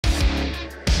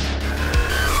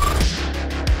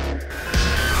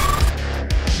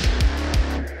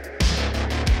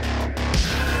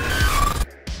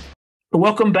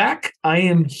Welcome back. I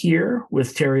am here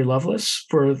with Terry Lovelace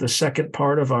for the second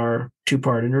part of our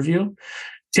two-part interview.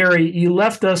 Terry, you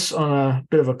left us on a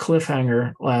bit of a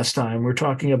cliffhanger last time. We're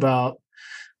talking about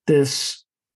this,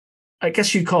 I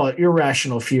guess you'd call it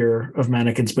irrational fear of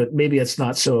mannequins, but maybe it's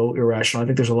not so irrational. I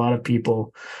think there's a lot of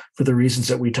people, for the reasons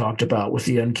that we talked about with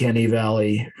the uncanny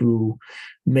valley, who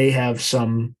may have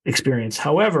some experience.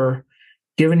 However,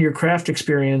 given your craft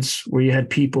experience where you had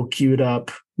people queued up,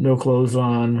 no clothes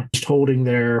on, just holding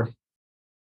their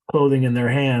clothing in their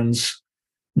hands,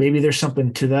 maybe there's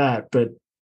something to that. But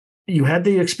you had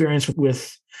the experience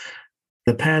with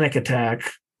the panic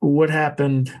attack. What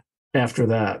happened after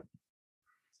that?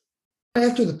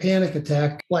 After the panic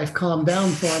attack, life calmed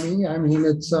down for me. I mean,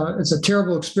 it's a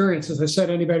terrible experience. As I said,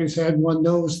 anybody who's had one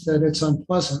knows that it's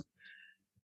unpleasant.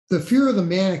 The fear of the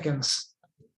mannequins,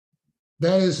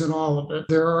 that isn't all of it.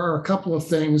 There are a couple of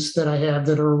things that I have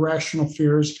that are irrational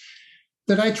fears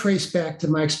that I trace back to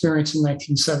my experience in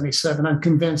 1977. I'm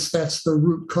convinced that's the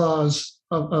root cause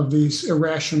of these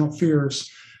irrational fears.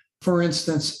 For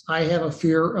instance, I have a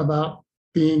fear about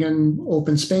being in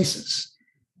open spaces.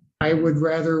 I would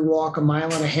rather walk a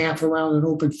mile and a half around an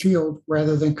open field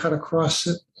rather than cut across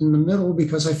it in the middle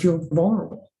because I feel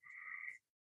vulnerable.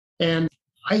 And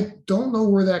I don't know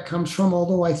where that comes from,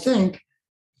 although I think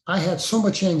I had so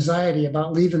much anxiety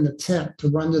about leaving the tent to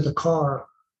run to the car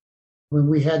when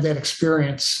we had that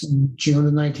experience in June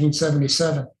of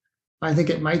 1977. I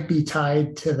think it might be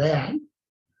tied to that.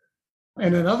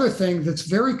 And another thing that's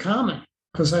very common,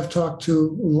 because I've talked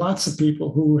to lots of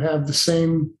people who have the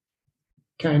same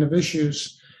kind of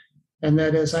issues, and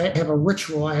that is I have a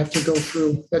ritual I have to go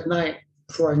through at night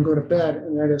before I can go to bed,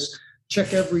 and that is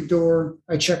check every door.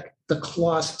 I check the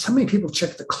closets. How many people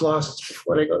check the closets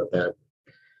before they go to bed?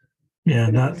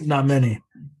 Yeah, not many.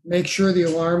 Make sure the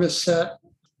alarm is set.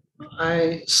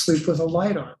 I sleep with a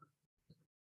light on.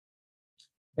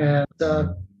 And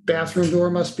the bathroom door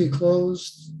must be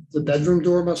closed. The bedroom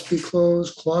door must be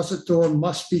closed. Closet door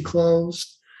must be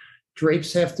closed.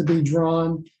 Drapes have to be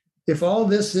drawn. If all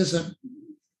this isn't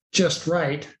just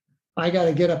right, I got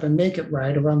to get up and make it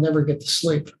right or I'll never get to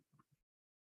sleep.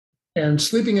 And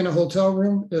sleeping in a hotel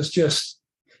room is just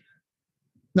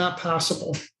not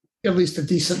possible. At least a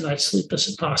decent night's sleep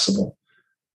isn't possible.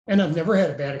 And I've never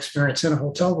had a bad experience in a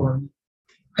hotel room.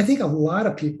 I think a lot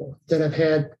of people that have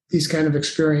had these kind of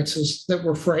experiences that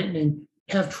were frightening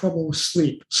have trouble with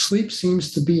sleep. Sleep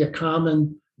seems to be a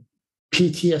common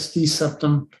PTSD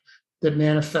symptom that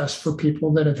manifests for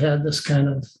people that have had this kind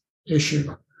of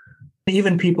issue.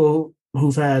 Even people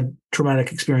who've had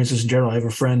traumatic experiences in general. I have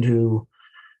a friend who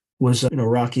was an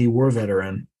Iraqi war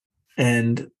veteran.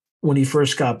 And when he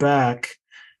first got back,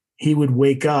 he would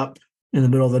wake up in the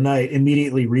middle of the night,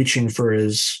 immediately reaching for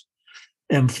his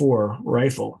M4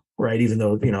 rifle, right? Even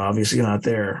though, obviously not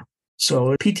there.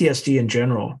 So PTSD in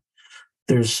general,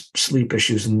 there's sleep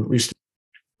issues, and at least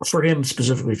for him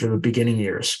specifically for the beginning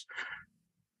years.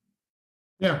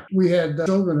 Yeah, we had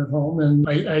children at home, and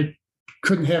I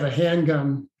couldn't have a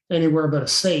handgun anywhere but a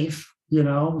safe,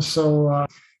 so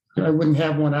I wouldn't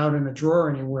have one out in a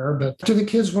drawer anywhere. But after the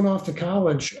kids went off to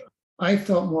college, I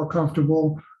felt more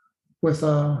comfortable with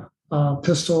a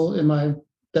pistol in my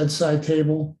bedside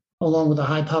table, along with a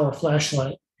high-power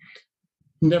flashlight.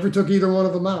 Never took either one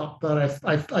of them out, but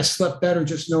I slept better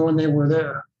just knowing they were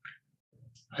there.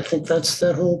 I think that's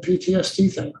that whole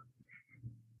PTSD thing.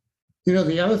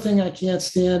 The other thing I can't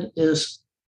stand is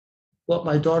what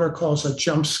my daughter calls a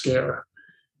jump scare.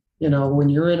 When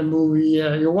you're in a movie,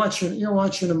 you're watching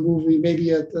a movie,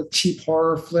 maybe a cheap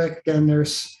horror flick, and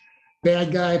there's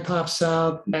bad guy pops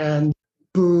out and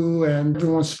boo, and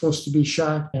everyone's supposed to be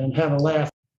shocked and have a laugh.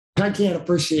 I can't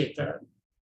appreciate that.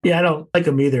 Yeah, I don't like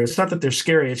them either. It's not that they're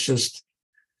scary. It's just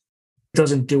it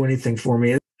doesn't do anything for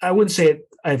me. I wouldn't say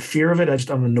I have fear of it.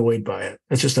 I'm annoyed by it.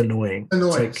 It's just annoying.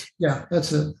 Annoying. Yeah,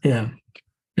 that's it. Yeah.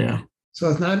 So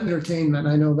it's not entertainment.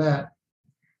 I know that.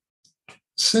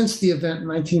 Since the event in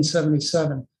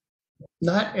 1977,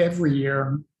 not every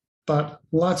year, but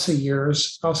lots of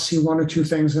years, I'll see one or two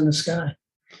things in the sky.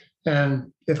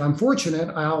 And if I'm fortunate,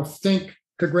 I'll think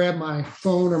to grab my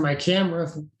phone or my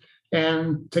camera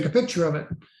and take a picture of it.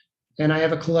 And I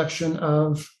have a collection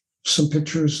of some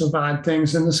pictures of odd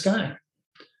things in the sky.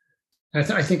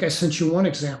 I think I sent you one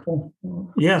example.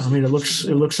 Yeah, I mean, it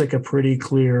looks like a pretty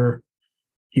clear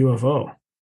UFO,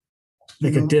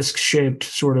 like a disc-shaped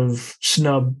sort of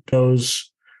snub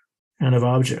nose kind of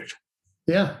object.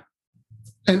 Yeah,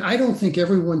 and I don't think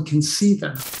everyone can see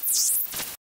them.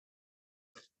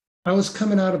 I was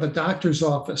coming out of a doctor's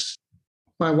office.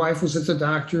 My wife was at the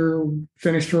doctor,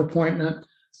 finished her appointment.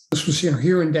 This was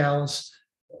here in Dallas.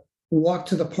 walked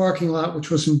to the parking lot, which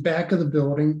was in back of the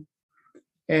building,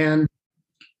 and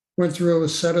went through a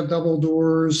set of double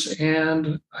doors.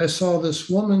 And I saw this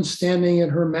woman standing in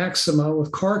her Maxima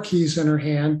with car keys in her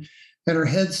hand, and her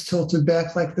head's tilted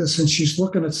back like this, and she's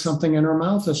looking at something, and her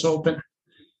mouth is open.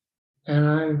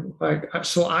 And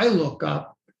so I look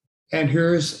up, and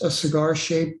here's a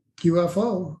cigar-shaped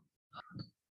UFO,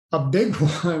 a big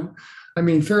one. I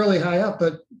mean, fairly high up,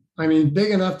 but I mean,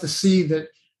 big enough to see that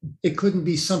it couldn't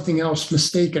be something else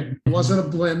mistaken. It wasn't a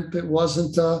blimp. It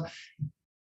wasn't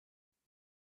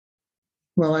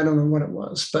well, I don't know what it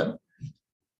was, but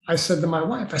I said to my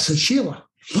wife, I said, Sheila,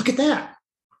 look at that.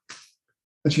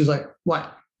 And she's like,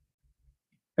 what?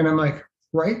 And I'm like,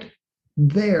 right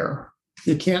there.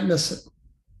 You can't miss it.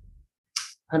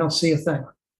 I don't see a thing.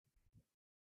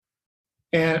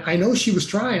 And I know she was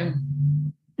trying.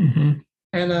 Mm-hmm.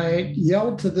 And I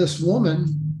yelled to this woman,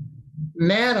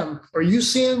 Madam, are you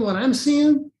seeing what I'm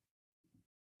seeing?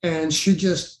 And she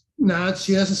just nods.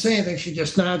 She doesn't say anything. She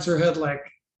just nods her head like,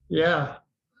 yeah.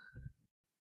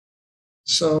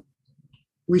 So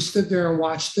we stood there and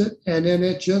watched it, and then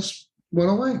it just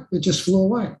went away. It just flew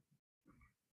away.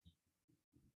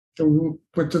 So we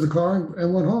went to the car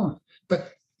and went home.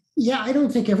 But yeah, I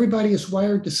don't think everybody is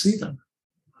wired to see them.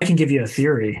 I can give you a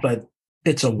theory, but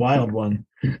it's a wild one.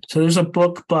 So there's a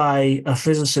book by a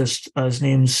physicist. His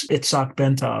name's Itzhak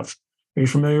Bentov. Are you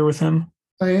familiar with him?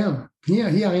 I am.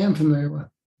 Yeah, I am familiar with.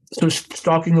 So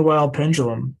Stalking the Wild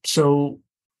Pendulum. So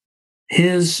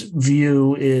his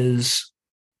view is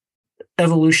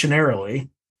evolutionarily,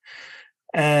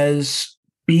 as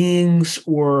beings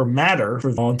or matter,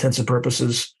 for all intents and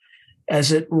purposes,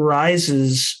 as it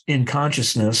rises in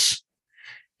consciousness,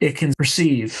 it can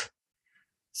perceive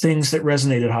things that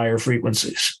resonate at higher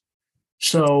frequencies.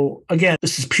 So again,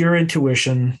 this is pure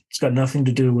intuition. It's got nothing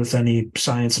to do with any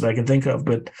science that I can think of,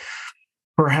 but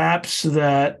perhaps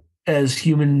that as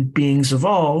human beings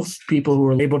evolve, people who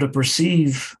are able to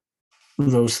perceive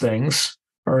those things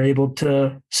are able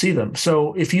to see them.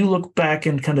 So if you look back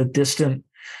in kind of distant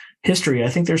history, I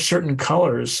think there's certain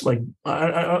colors, like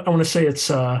I want to say it's,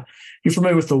 you're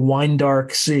familiar with the wine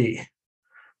dark sea,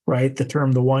 right? The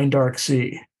term, the wine dark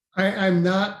sea. I'm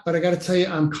not, but I got to tell you,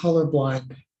 I'm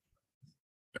colorblind.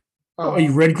 Are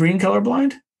you red-green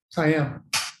colorblind? I am.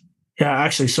 Yeah,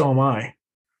 actually, so am I.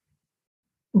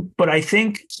 But I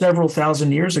think several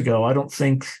thousand years ago, I don't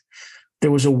think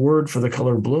there was a word for the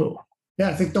color blue. Yeah,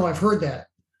 I think, no, I've heard that.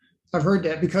 I've heard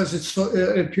that because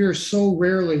it appears so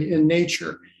rarely in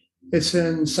nature. It's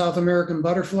in South American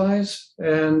butterflies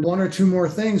and one or two more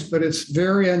things, but it's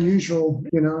very unusual.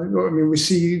 You know, I mean, we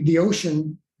see the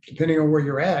ocean, depending on where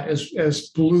you're at, as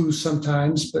blue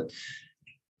sometimes, but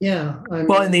yeah.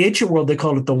 Well, in the ancient world, they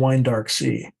called it the wine dark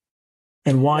sea,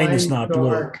 and wine is not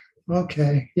dark. Blue.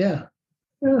 Okay, yeah,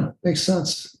 makes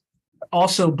sense.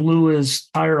 Also, blue is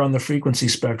higher on the frequency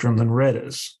spectrum than red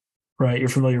is, right? You're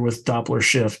familiar with Doppler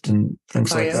shift and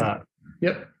things like that.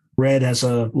 Yep. Red has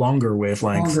a longer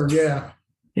wavelength. Longer,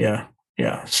 yeah.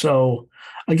 Yeah. So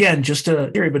again, just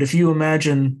a theory, but if you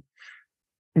imagine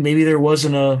maybe there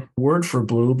wasn't a word for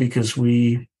blue because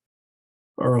we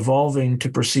are evolving to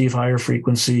perceive higher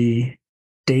frequency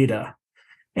data,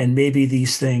 and maybe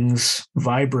these things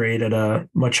vibrate at a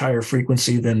much higher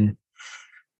frequency than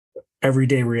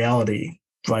everyday reality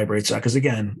vibrates at. Because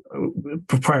again,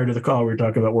 prior to the call, we were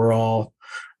talking about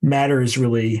matter is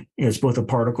really, it's both a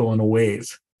particle and a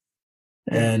wave.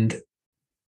 And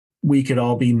we could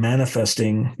all be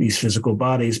manifesting these physical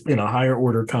bodies in a higher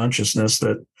order consciousness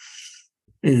that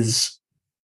is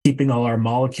keeping all our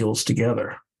molecules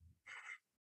together,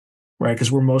 right?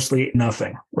 Because we're mostly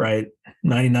nothing, right?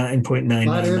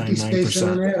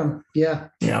 99.9999%. Yeah.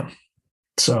 Yeah.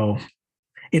 So,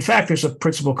 in fact, there's a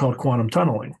principle called quantum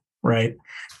tunneling, right?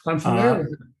 I'm familiar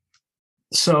with it.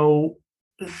 So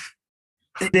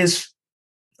it is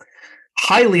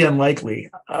highly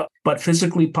unlikely, but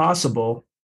physically possible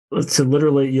to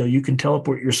literally, you can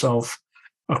teleport yourself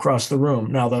across the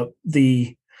room. Now,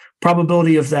 the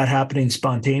probability of that happening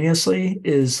spontaneously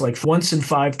is like once in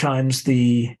 5 times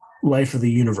the life of the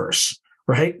universe,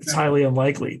 right? It's highly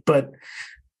unlikely. But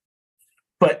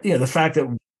the fact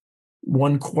that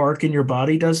one quark in your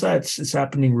body does that, it's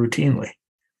happening routinely.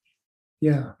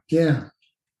 Yeah.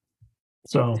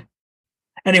 So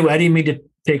anyway, I didn't mean to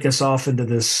take us off into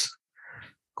this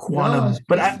quantum,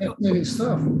 but fascinating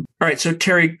stuff. All right. So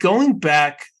Terry, going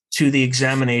back to the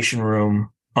examination room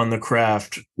on the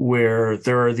craft where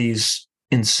there are these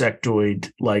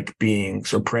insectoid-like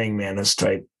beings or praying mantis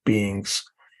type beings,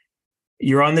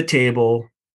 you're on the table,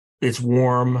 it's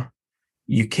warm,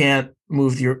 you can't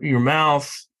move your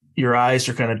mouth, your eyes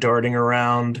are kind of darting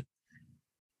around.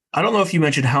 I don't know if you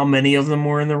mentioned how many of them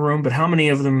were in the room, but how many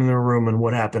of them in the room and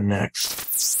what happened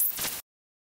next?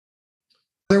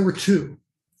 There were two.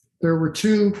 There were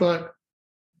two, but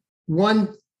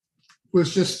one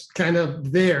was just kind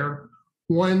of there.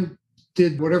 One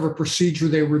did whatever procedure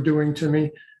they were doing to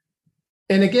me.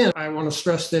 And again, I want to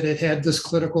stress that it had this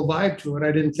clinical vibe to it.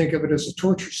 I didn't think of it as a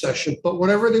torture session, but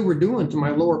whatever they were doing to my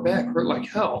lower back hurt like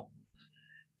hell.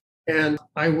 And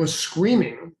I was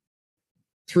screaming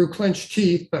through clenched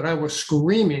teeth, but I was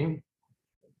screaming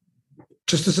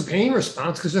just as a pain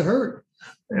response because it hurt.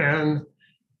 And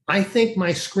I think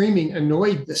my screaming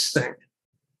annoyed this thing.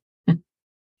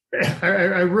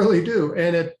 I really do.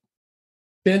 And it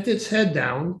bent its head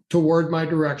down toward my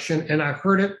direction, and I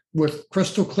heard it with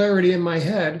crystal clarity in my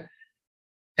head.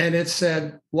 And it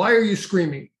said, "Why are you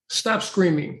screaming? Stop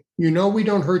screaming. You know we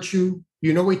don't hurt you.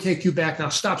 You know we take you back. Now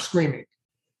stop screaming."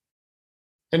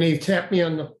 And he tapped me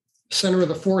on the center of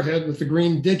the forehead with the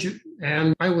green digit,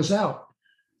 and I was out.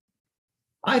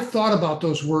 I thought about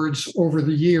those words over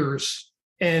the years,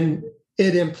 and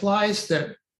it implies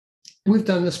that we've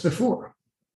done this before.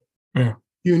 Yeah.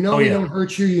 You know we don't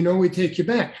hurt you. You know we take you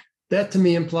back. That to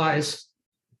me implies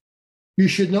you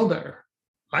should know better.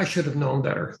 I should have known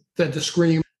better than to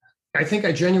scream. I think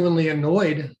I genuinely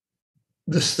annoyed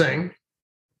this thing.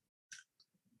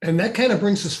 And that kind of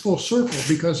brings us full circle,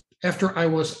 because after I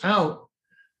was out,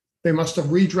 they must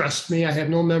have redressed me. I have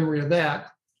no memory of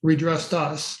that. Redressed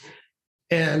us.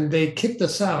 And they kicked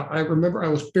us out. I remember I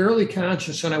was barely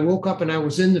conscious, and I woke up and I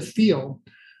was in the field,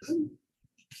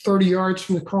 30 yards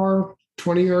from the car,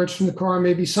 20 yards from the car,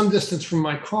 maybe some distance from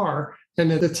my car.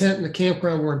 And the tent and the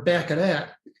campground were back of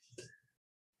that.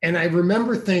 And I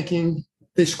remember thinking,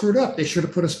 they screwed up. They should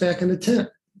have put us back in the tent.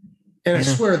 And I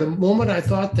swear, the moment I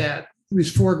thought that,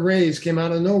 these four grays came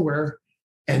out of nowhere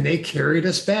and they carried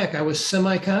us back. I was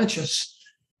semi-conscious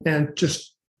and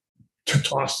just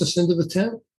tossed us into the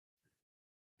tent.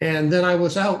 And then I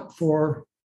was out for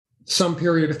some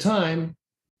period of time.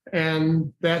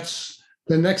 And that's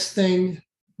the next thing.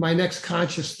 My next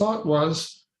conscious thought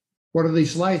was, what are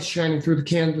these lights shining through the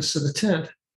canvas of the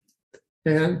tent?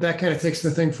 And that kind of takes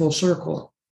the thing full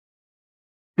circle.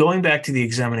 Going back to the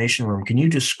examination room, can you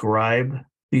describe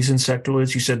these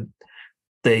insectoids? You said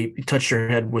they touched your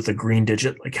head with a green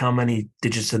digit. Like, how many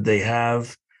digits did they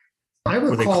have?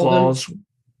 Were they claws?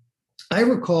 I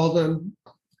recall them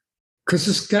because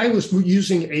this guy was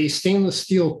using a stainless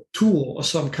steel tool of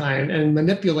some kind and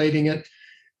manipulating it.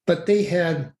 But they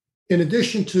had, in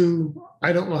addition to,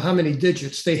 I don't know how many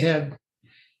digits, they had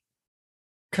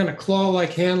kind of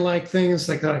claw-like, hand-like things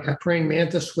like a praying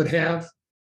mantis would have.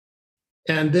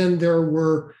 And then there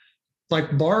were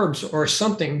like barbs or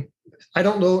something. I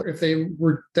don't know if they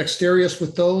were dexterous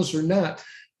with those or not,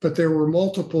 but there were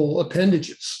multiple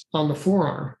appendages on the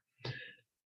forearm.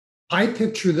 I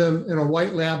picture them in a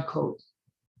white lab coat.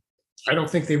 I don't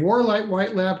think they wore a light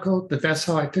white lab coat, but that's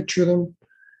how I picture them.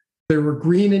 They were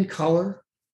green in color.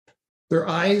 Their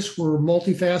eyes were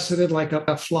multifaceted like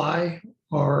a fly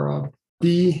or a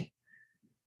bee.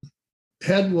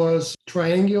 Head was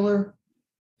triangular,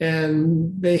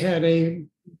 and they had a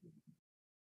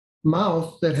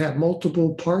mouth that had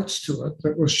multiple parts to it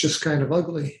that was just kind of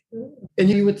ugly. And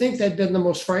you would think that'd been the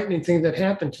most frightening thing that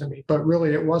happened to me, but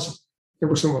really it wasn't. It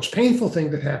was the most painful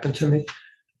thing that happened to me.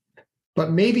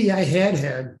 But maybe I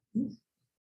had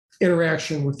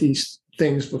interaction with these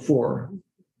things before.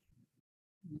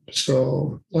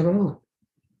 So I don't know.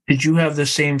 Did you have the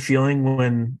same feeling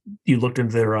when you looked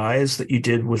into their eyes that you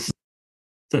did with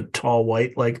the tall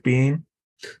white-like being?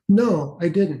 No, I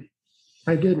didn't.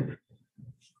 I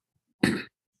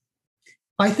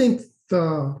think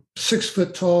the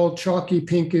 6-foot-tall, chalky,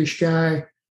 pinkish guy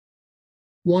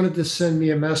wanted to send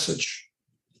me a message.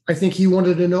 I think he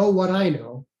wanted to know what I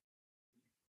know.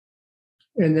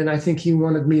 And then I think he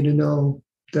wanted me to know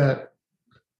that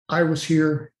I was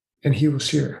here and he was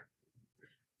here.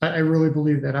 I really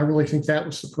believe that. I really think that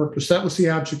was the purpose. That was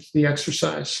the object of the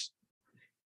exercise.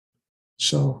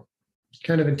 So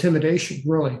kind of intimidation,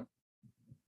 really.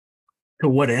 To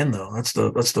what end, though? That's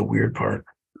the weird part.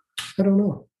 I don't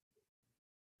know.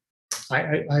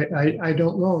 I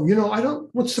don't know. You know,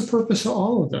 what's the purpose of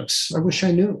all of this? I wish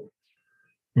I knew.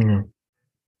 Mm-hmm.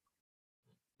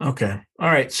 Okay. All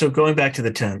right. So going back to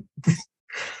the tent.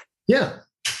 Yeah.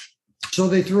 So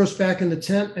they threw us back in the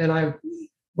tent and I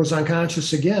was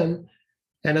unconscious again.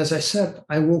 And as I said,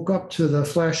 I woke up to the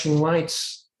flashing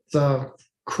lights. The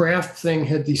craft thing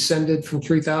had descended from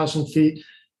 3,000 feet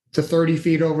to 30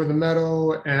 feet over the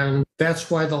meadow. And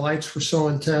that's why the lights were so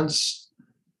intense.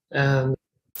 And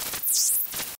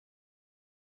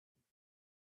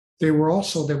they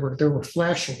were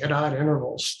flashing at odd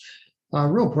intervals,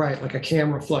 real bright, like a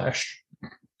camera flash.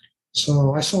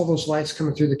 So I saw those lights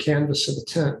coming through the canvas of the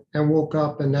tent and woke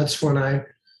up, and that's when I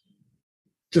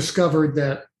discovered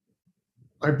that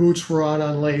my boots were on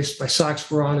unlaced, my socks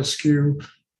were on askew.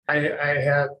 I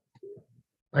had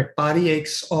my body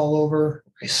aches all over.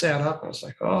 I sat up. I was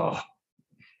like, oh.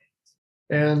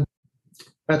 And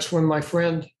that's when my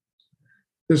friend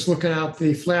was looking out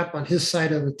the flap on his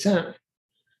side of the tent.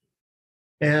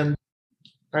 And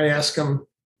I asked him,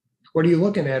 what are you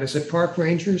looking at? Is it park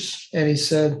rangers? And he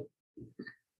said,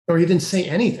 or he didn't say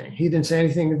anything. He didn't say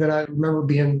anything that I remember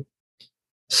being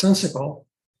sensical.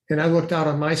 And I looked out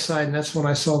on my side, and that's when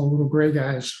I saw the little gray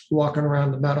guys walking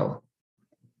around the meadow.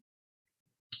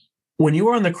 When you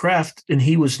were on the craft and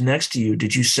he was next to you,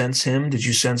 did you sense him? Did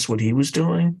you sense what he was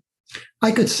doing?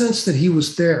 I could sense that he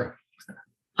was there.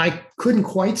 I couldn't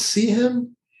quite see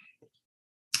him.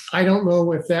 I don't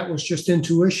know if that was just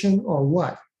intuition or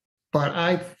what, but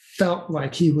I felt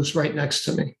like he was right next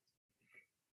to me.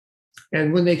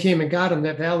 And when they came and got him,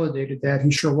 that validated that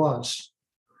he sure was.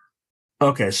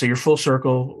 Okay, so you're full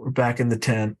circle. We're back in the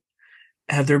tent.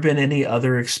 Have there been any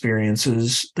other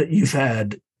experiences that you've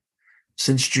had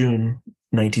since June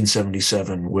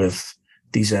 1977 with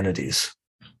these entities?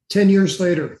 10 years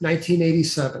later,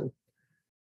 1987,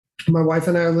 my wife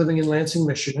and I are living in Lansing,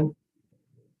 Michigan.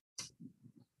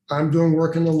 I'm doing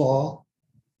work in the law.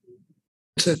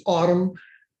 It's autumn.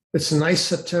 It's a nice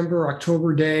September,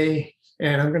 October day,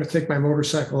 and I'm going to take my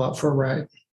motorcycle out for a ride.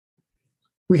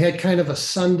 We had kind of a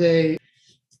Sunday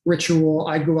ritual.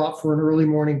 I'd go out for an early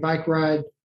morning bike ride,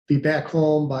 be back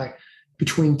home by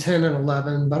between 10 and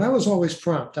 11, but I was always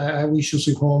prompt. I was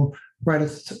usually home right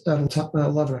at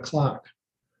 11 o'clock.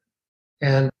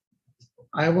 And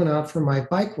I went out for my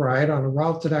bike ride on a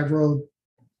route that I rode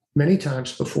many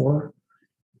times before.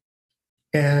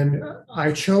 And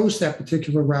I chose that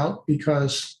particular route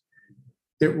because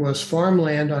it was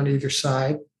farmland on either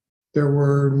side. There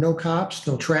were no cops,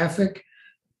 no traffic.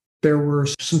 There were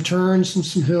some turns and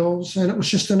some hills, and it was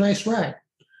just a nice ride.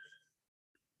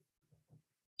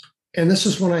 And this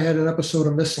is when I had an episode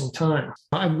of missing time.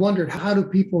 I wondered, how do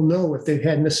people know if they've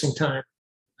had missing time?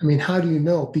 I mean, how do you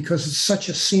know? Because it's such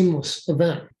a seamless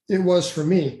event. It was for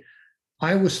me.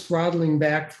 I was throttling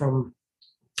back from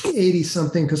 80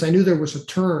 something because I knew there was a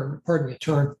curve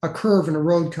in a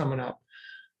road coming up.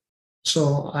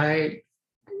 So I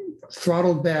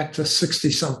throttled back to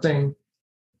 60 something,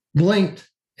 blinked,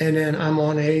 and then I'm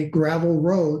on a gravel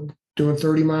road doing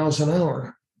 30 miles an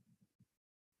hour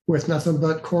with nothing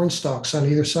but corn stalks on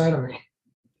either side of me.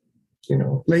 You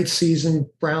know, late season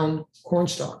brown corn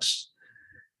stalks.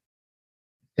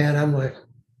 And I'm like,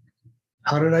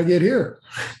 how did I get here?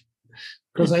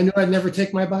 Because I knew I'd never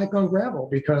take my bike on gravel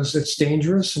because it's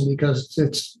dangerous and because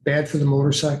it's bad for the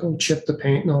motorcycle, chip the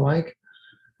paint and the like.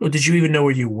 Well, did you even know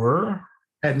where you were?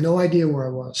 I had no idea where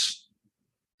I was.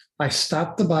 I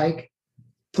stopped the bike,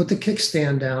 put the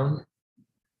kickstand down,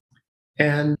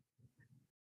 and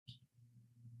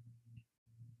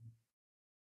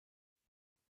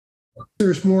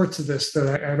there's more to this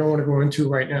that I don't want to go into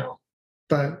right now.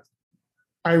 But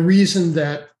I reasoned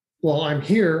that while I'm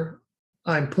here,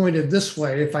 I'm pointed this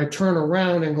way. If I turn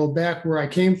around and go back where I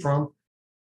came from,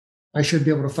 I should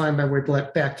be able to find my way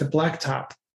back to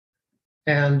Blacktop.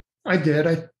 And I did.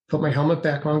 I put my helmet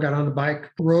back on, got on the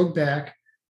bike, rode back,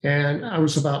 and I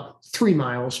was about 3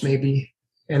 miles maybe,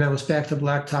 and I was back to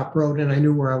Blacktop Road, and I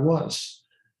knew where I was.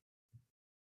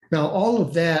 Now, all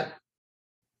of that,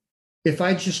 if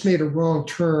I just made a wrong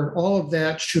turn, all of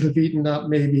that should have eaten up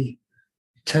maybe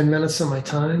 10 minutes of my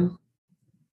time,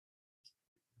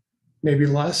 maybe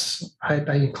less. I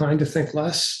inclined to think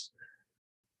less.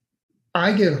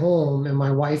 I get home and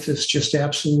my wife is just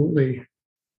absolutely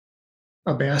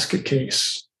a basket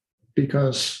case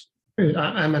because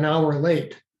I'm an hour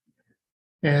late.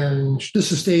 And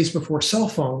this is days before cell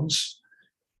phones.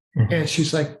 Mm-hmm. And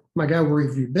she's like, my God, where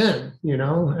have you been? You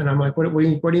know? And I'm like, what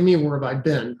do you mean, where have I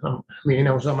been? I mean,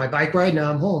 I was on my bike ride,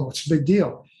 now I'm home. What's the big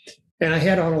deal? And I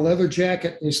had on a leather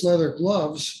jacket and these leather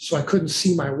gloves, so I couldn't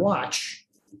see my watch.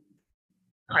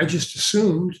 I just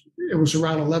assumed it was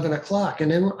around 11 o'clock.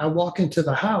 And then I walk into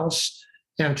the house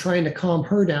and I'm trying to calm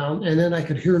her down. And then I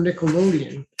could hear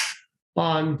Nickelodeon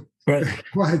on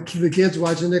the kids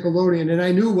watching Nickelodeon. And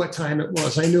I knew what time it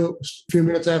was. I knew it was a few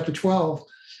minutes after 12.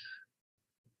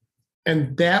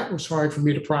 And that was hard for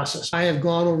me to process. I have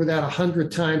gone over that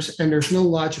 100 times and there's no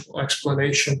logical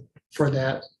explanation for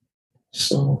that.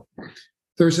 So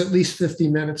there's at least 50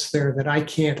 minutes there that I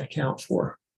can't account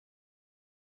for.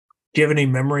 Do you have any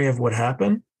memory of what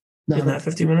happened in that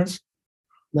 50 minutes?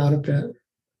 Not a bit.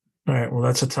 All right. Well,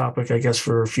 that's a topic, I guess,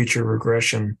 for a future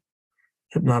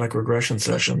hypnotic regression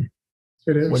session.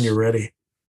 It is. When you're ready.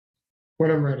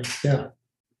 When I'm ready, yeah.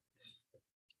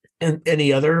 And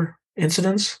any other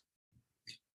incidents?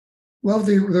 Well,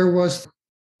 there was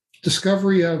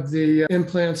discovery of the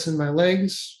implants in my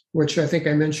legs, which I think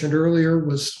I mentioned earlier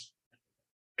was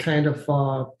kind of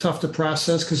tough to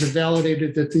process because it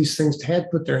validated that these things had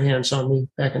put their hands on me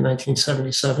back in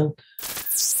 1977.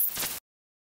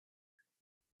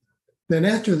 Then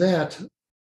after that,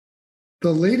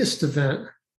 the latest event.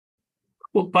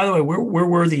 Well, by the way, where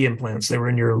were the implants? They were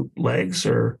in your legs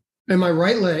or? In my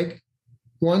right leg.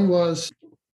 One was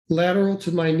lateral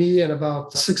to my knee and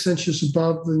about 6 inches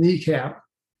above the kneecap.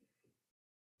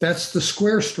 That's the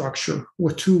square structure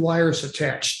with 2 wires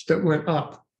attached that went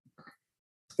up.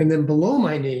 And then below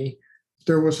my knee,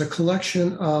 there was a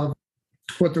collection of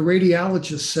what the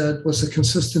radiologist said was the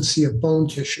consistency of bone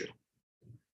tissue.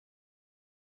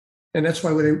 And that's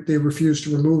why they refused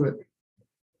to remove it.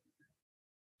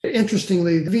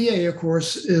 Interestingly, the VA, of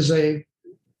course, is an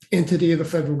entity of the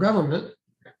federal government.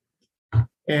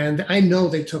 And I know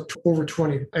they took over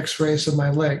 20 x-rays of my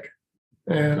leg,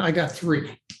 and I got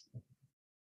 3.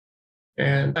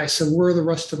 And I said, where are the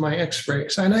rest of my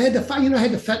x-rays? And I had to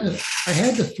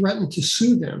threaten to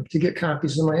sue them to get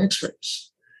copies of my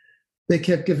x-rays. They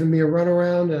kept giving me a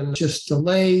runaround and just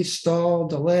delay,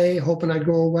 hoping I'd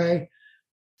go away.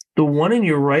 The one in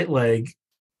your right leg,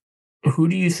 who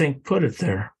do you think put it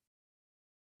there?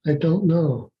 I don't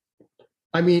know.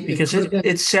 I mean, because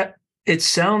it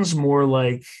sounds more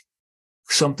like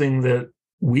something that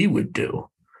we would do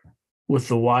with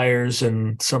the wires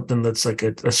and something that's like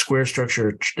a square structure,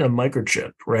 a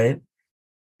microchip, right?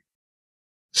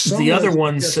 The other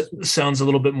one sounds a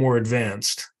little bit more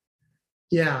advanced.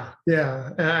 Yeah.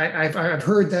 I've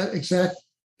heard that exact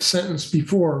sentence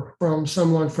before from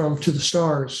someone from To the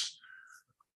Stars,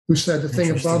 who said the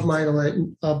thing above my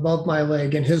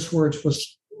leg, in his words,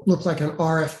 looked like an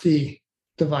RFD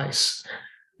device.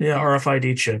 Yeah,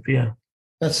 RFID chip. Yeah,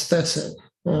 that's it.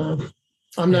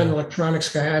 I'm not an electronics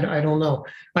guy. I don't know.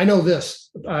 I know this.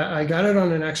 I got it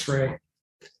on an X-ray.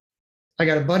 I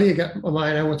got a buddy of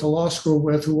mine I went to law school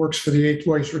with who works for the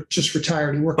well, he's just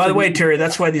retired. He worked. By the way, Terry,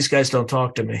 that's why these guys don't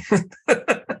talk to me.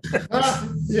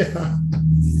 Yeah.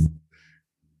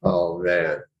 Oh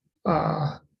man.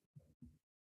 I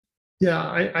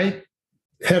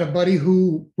had a buddy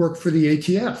who worked for the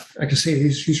ATF. I can say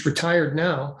he's retired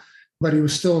now, but he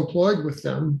was still employed with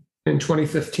them in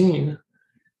 2015.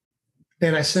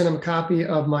 And I sent him a copy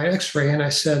of my X-ray and I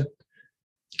said,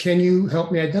 can you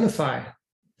help me identify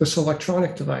this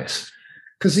electronic device?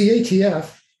 Because the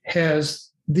ATF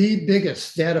has the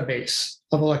biggest database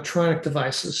of electronic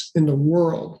devices in the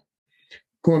world,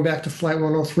 going back to Flight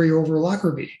 103 over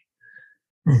Lockerbie.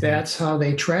 Mm-hmm. That's how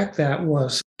they tracked that,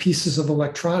 was pieces of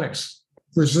electronics,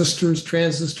 resistors,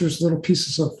 transistors, little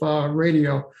pieces of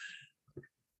radio.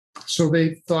 So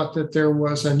they thought that there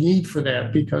was a need for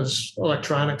that because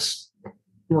electronics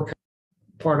were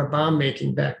part of bomb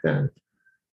making back then.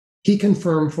 He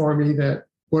confirmed for me that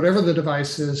whatever the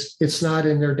device is, it's not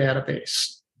in their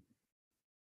database.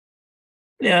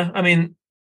 Yeah, I mean,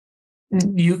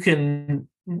 you can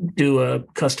do a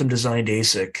custom designed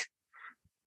ASIC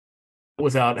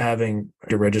without having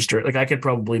to register it. Like I could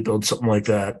probably build something like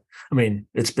that. I mean,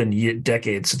 it's been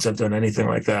decades since I've done anything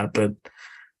like that, but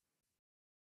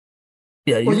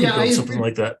yeah, you can build something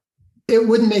like that. It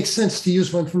wouldn't make sense to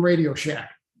use one from Radio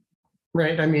Shack,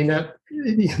 right? I mean, that.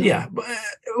 Yeah, but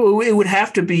it would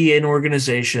have to be an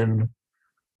organization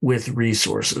with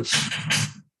resources,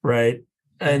 right?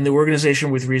 And the organization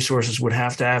with resources would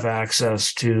have to have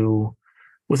access to.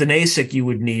 With an ASIC, you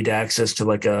would need access to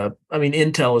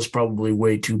Intel is probably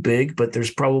way too big, but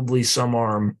there's probably some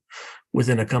arm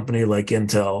within a company like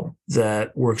Intel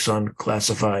that works on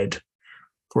classified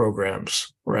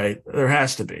programs, right? There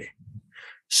has to be.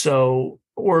 So,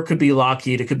 or it could be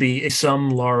Lockheed, it could be some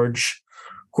large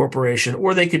corporation,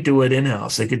 or they could do it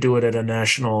in-house. They could do it at a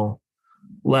national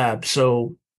lab.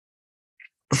 So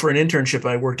for an internship,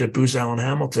 I worked at Booz Allen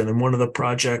Hamilton, and one of the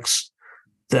projects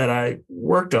that I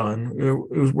worked on,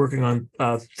 it was working on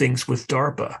things with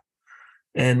DARPA.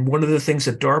 And one of the things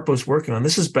that DARPA was working on,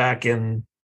 this is back in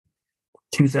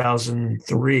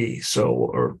 2003,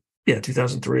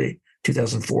 2003,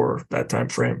 2004, that time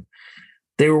frame.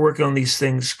 They were working on these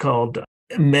things called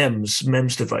MEMS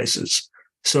devices.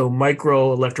 So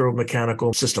micro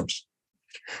electromechanical systems.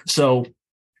 So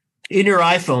in your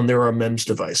iPhone, there are MEMS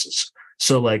devices.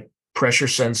 So like pressure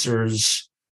sensors,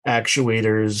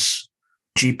 actuators,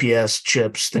 GPS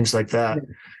chips, things like that.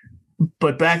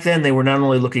 But back then, they were not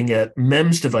only looking at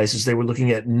MEMS devices, they were looking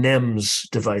at NEMS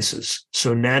devices,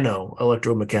 so nano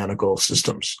electromechanical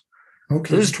systems.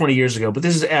 Okay. This is 20 years ago, but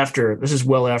this is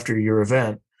well after your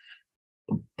event.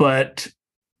 But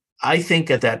I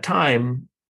think at that time,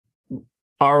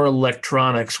 our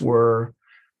electronics were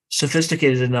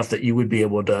sophisticated enough that you would be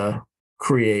able to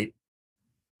create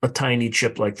a tiny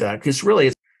chip like that. Because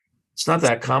really, it's not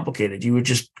that complicated. You would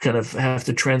just kind of have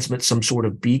to transmit some sort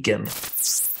of beacon.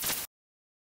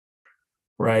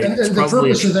 Right. And the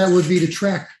purpose of that would be to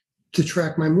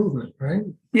track my movement, right?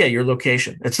 Yeah, your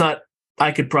location. It's not,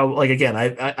 I could probably, like, again,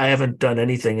 I haven't done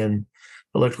anything in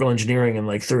electrical engineering in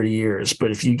like 30 years,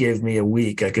 but if you gave me a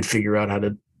week, I could figure out how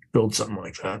to build something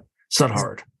like that. It's not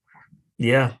hard.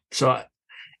 Yeah. So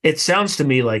it sounds to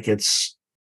me like it's,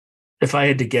 if I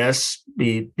had to guess,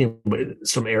 be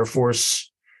some Air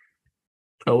Force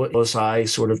OSI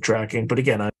sort of tracking. But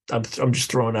again, I'm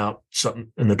just throwing out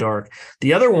something in the dark.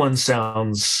 The other one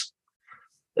sounds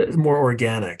more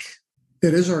organic.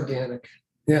 It is organic.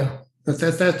 Yeah. But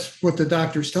that's what the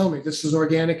doctors tell me. This is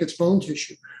organic. It's bone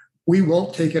tissue. We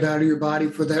won't take it out of your body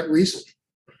for that reason.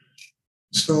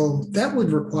 So that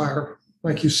would require,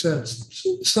 like you said,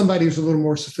 somebody who's a little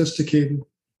more sophisticated.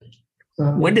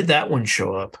 When did that one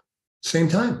show up? Same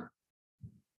time.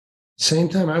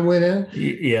 I went in.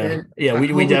 Yeah.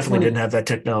 We definitely didn't have that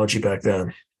technology back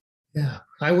then. Yeah.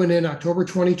 I went in October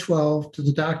 2012 to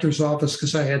the doctor's office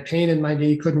because I had pain in my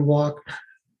knee, couldn't walk.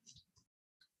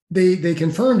 They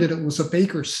confirmed it was a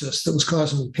Baker's cyst that was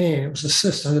causing me pain. It was a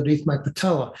cyst underneath my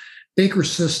patella.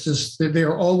 Baker's cyst they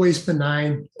are always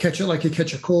benign. Catch it like you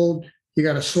catch a cold. You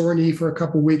got a sore knee for a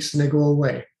couple of weeks and they go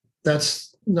away.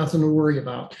 That's nothing to worry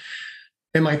about.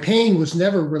 And my pain was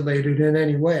never related in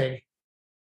any way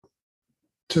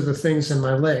to the things in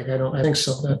my leg. I think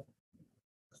so.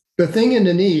 The thing in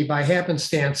the knee, by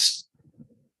happenstance,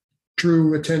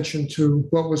 drew attention to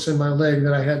what was in my leg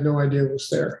that I had no idea was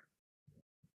there.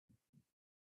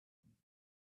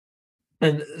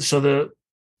 And so the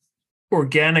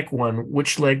organic one,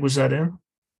 which leg was that in?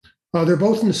 They're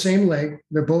both in the same leg.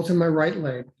 They're both in my right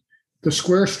leg. The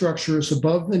square structure is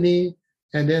above the knee,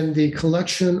 and then the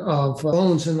collection of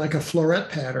bones in like a floret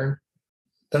pattern.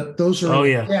 Those are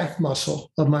the calf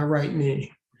muscle of my right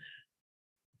knee.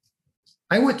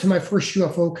 I went to my first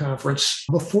UFO conference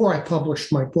before I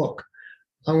published my book.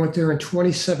 I went there in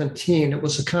 2017. It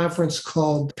was a conference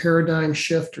called Paradigm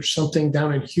Shift or something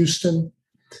down in Houston.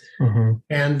 Mm-hmm.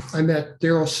 And I met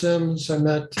Daryl Sims. I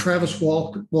met Travis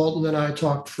Walton and I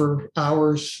talked for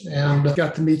hours and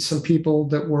got to meet some people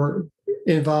that were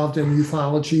involved in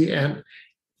ufology. And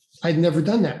I'd never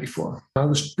done that before. I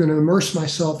was going to immerse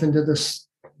myself into this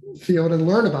field and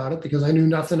learn about it because I knew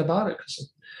nothing about it because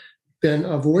I've been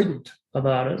avoidant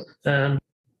about it. And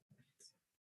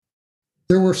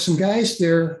there were some guys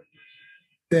there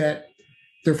that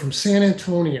they're from San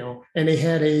Antonio, and they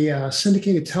had a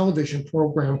syndicated television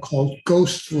program called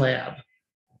Ghost Lab.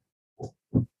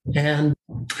 And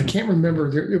I can't remember,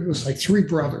 it was like three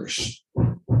brothers.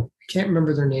 I can't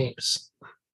remember their names.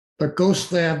 But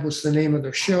Ghost Lab was the name of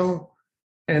their show.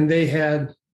 And they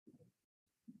had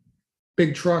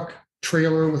big truck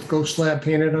trailer with Ghost Lab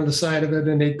painted on the side of it.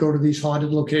 And they'd go to these haunted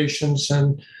locations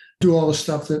and do all the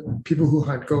stuff that people who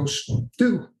hunt ghosts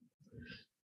do.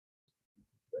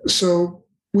 So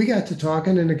we got to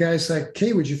talking, and the guy's like,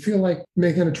 "Hey, would you feel like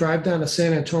making a drive down to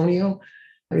San Antonio?"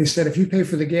 And he said, "If you pay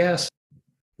for the gas,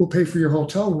 we'll pay for your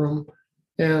hotel room,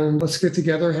 and let's get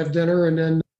together, have dinner, and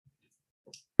then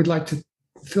we'd like to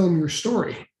film your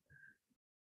story."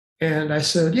 And I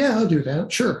said, "Yeah, I'll do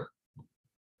that. Sure."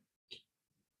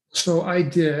 So I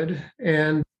did,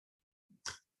 and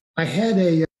I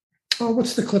had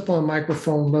what's the clip-on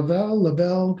microphone?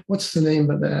 Lavelle? What's the name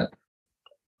of that?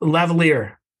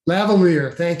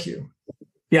 Lavalier, thank you.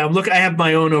 Yeah, I have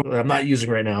my own. I'm not using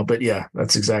right now, but yeah,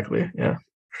 that's exactly. Yeah,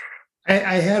 I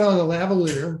had on a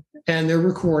lavalier, and they're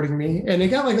recording me, and they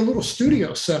got like a little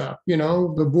studio set up.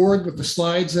 The board with the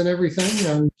slides and everything.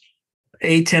 And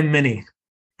A10 Mini,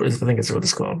 I think it's what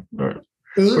it's called, or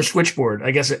switchboard.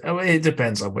 I guess it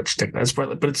depends on which technology,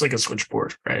 but it's like a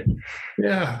switchboard, right?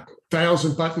 Yeah, dials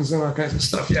and buttons and all kinds of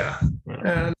stuff. Yeah,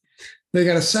 and they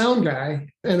got a sound guy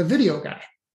and a video guy.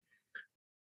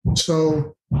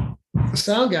 So the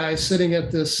sound guy is sitting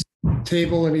at this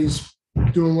table and he's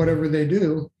doing whatever they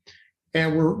do,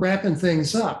 and we're wrapping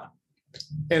things up.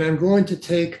 And I'm going to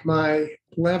take my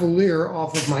lavalier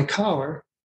off of my collar.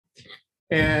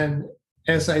 And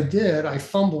as I did, I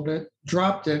fumbled it,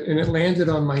 dropped it, and it landed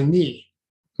on my knee,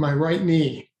 my right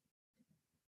knee.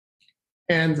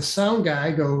 And the sound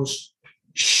guy goes,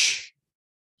 "Shh,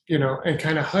 and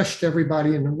kind of hushed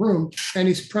everybody in the room. And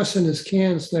he's pressing his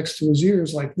cans next to his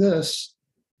ears like this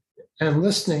and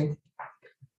listening.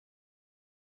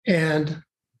 And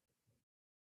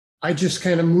I just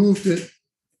kind of moved it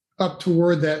up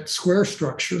toward that square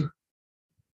structure.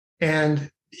 And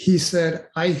he said,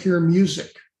 I hear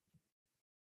music.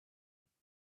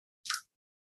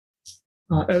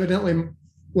 Evidently,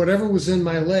 whatever was in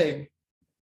my leg,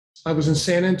 I was in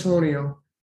San Antonio.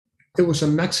 It was a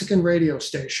Mexican radio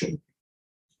station,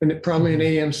 and probably an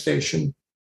AM station.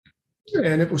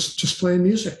 And it was just playing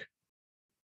music.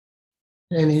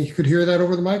 And he could hear that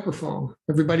over the microphone.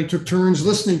 Everybody took turns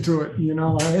listening to it.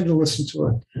 I had to listen to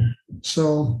it.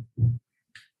 So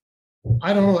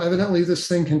I don't know. Evidently, this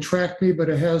thing can track me, but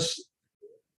it has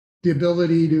the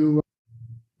ability to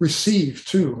receive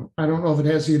too. I don't know if it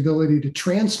has the ability to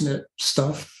transmit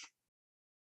stuff.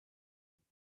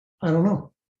 I don't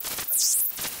know.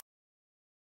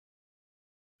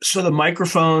 So the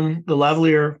microphone, the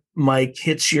lavalier mic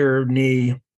hits your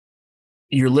knee.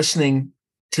 You're listening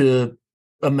to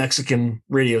a Mexican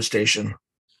radio station.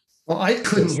 Well, I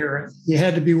couldn't hear it. You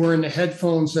had to be wearing the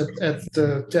headphones at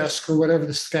the desk or whatever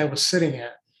this guy was sitting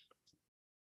at.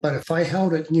 But if I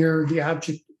held it near the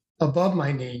object above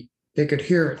my knee, they could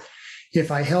hear it.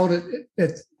 If I held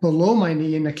it below my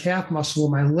knee in the calf muscle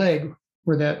of my leg,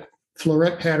 where that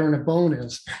floret pattern of bone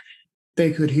is,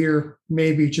 they could hear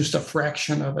maybe just a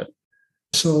fraction of it.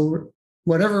 So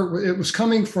whatever, it was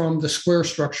coming from the square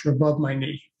structure above my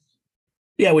knee.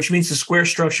 Yeah, which means the square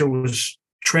structure was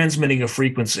transmitting a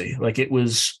frequency, like it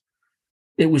was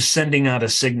sending out a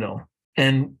signal.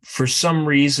 And for some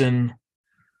reason,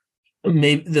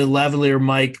 maybe the lavalier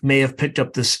mic may have picked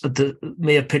up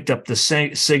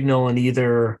the signal and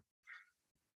either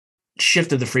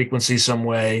shifted the frequency some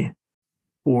way,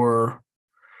 or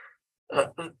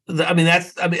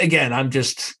again,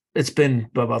 it's been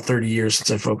about 30 years since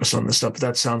I focused on this stuff, but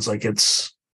that sounds like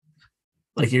it's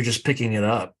like you're just picking it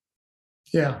up.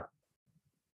 Yeah.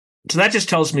 So that just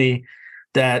tells me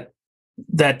that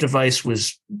that device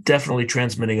was definitely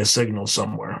transmitting a signal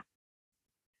somewhere.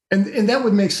 And that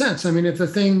would make sense. I mean, if the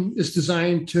thing is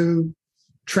designed to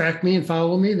track me and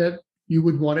follow me, that you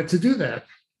would want it to do that.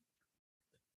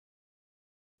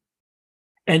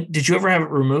 And did you ever have it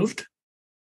removed?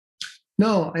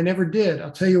 No, I never did.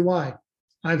 I'll tell you why.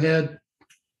 I've had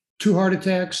 2 heart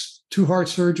attacks, 2 heart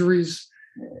surgeries,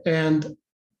 and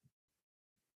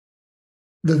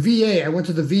the VA, I went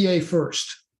to the VA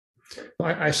first.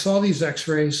 I saw these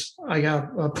x-rays. I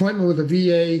got an appointment with a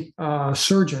VA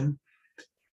surgeon,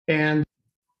 and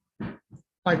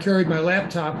I carried my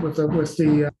laptop with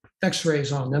the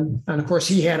x-rays on them. And of course,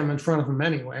 he had them in front of him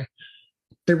anyway.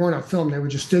 They weren't on film, they were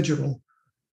just digital.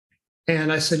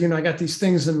 And I said, I got these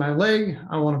things in my leg.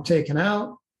 I want them taken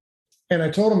out. And I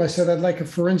told him, I said, I'd like a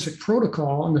forensic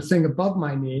protocol on the thing above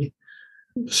my knee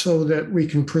so that we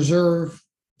can preserve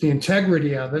the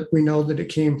integrity of it. We know that it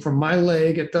came from my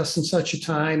leg at thus and such a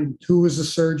time, who was the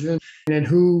surgeon, and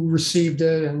who received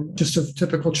it, and just a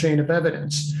typical chain of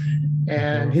evidence.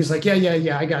 And he's like,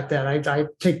 yeah, I got that. I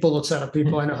take bullets out of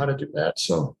people. I know how to do that.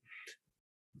 So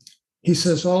he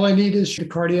says, all I need is your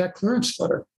cardiac clearance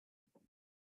letter.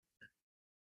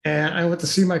 And I went to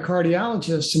see my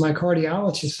cardiologist, and my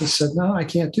cardiologist said, no, I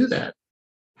can't do that.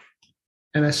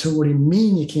 And I said, what do you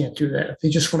mean you can't do that? They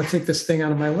just want to take this thing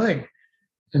out of my leg.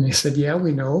 And they said, yeah,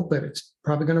 we know, but it's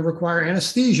probably going to require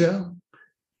anesthesia,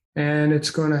 and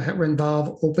it's going to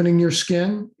involve opening your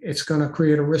skin. It's going to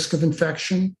create a risk of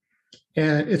infection,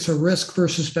 and it's a risk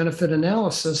versus benefit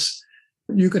analysis.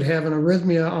 You could have an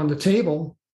arrhythmia on the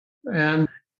table, and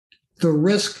the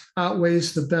risk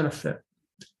outweighs the benefit.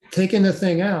 Taking the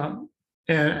thing out,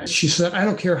 and she said, I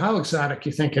don't care how exotic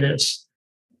you think it is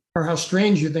or how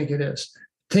strange you think it is.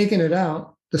 Taking it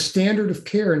out, the standard of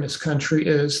care in this country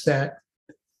is that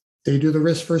they do the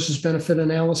risk versus benefit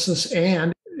analysis,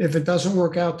 and if it doesn't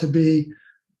work out to be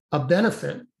a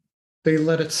benefit, they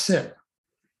let it sit.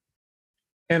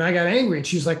 And I got angry, and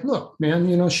she's like, look,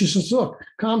 man, she says, look,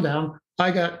 calm down.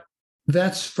 I got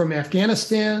vets from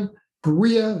Afghanistan,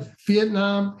 Korea,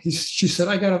 Vietnam. She said,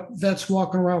 I got vets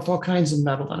walking around with all kinds of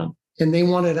metal in them, and they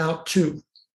want it out too.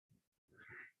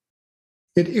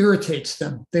 It irritates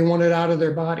them. They want it out of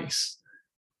their bodies.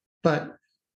 But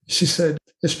she said,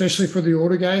 especially for the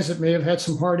older guys that may have had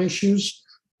some heart issues,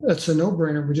 that's a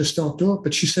no-brainer. We just don't do it.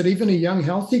 But she said, even a young,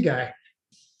 healthy guy,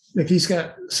 if he's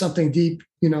got something deep,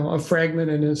 a fragment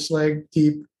in his leg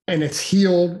deep, and it's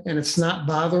healed and it's not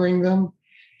bothering them,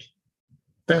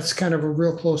 that's kind of a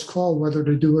real close call whether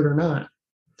to do it or not.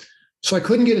 So I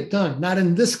couldn't get it done, not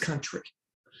in this country.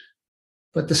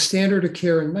 But the standard of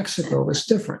care in Mexico is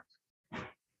different.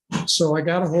 So I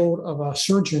got a hold of a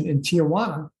surgeon in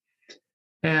Tijuana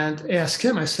and asked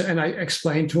him. I said, and I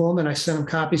explained to him, and I sent him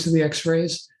copies of the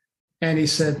X-rays. And he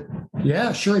said,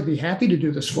 "Yeah, sure, I'd be happy to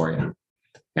do this for you."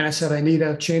 And I said, "I need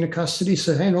a chain of custody." He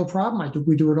said, "Hey, no problem.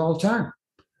 We do it all the time."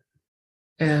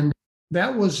 And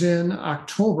that was in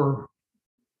October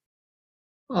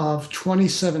of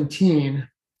 2017.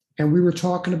 And we were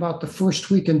talking about the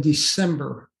first week in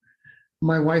December,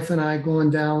 my wife and I going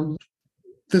down,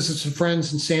 visit some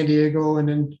friends in San Diego, and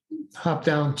then hop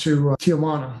down to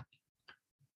Tijuana.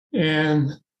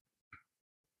 And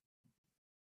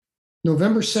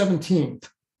November 17th,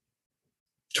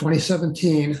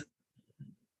 2017,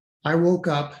 I woke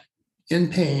up in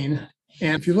pain.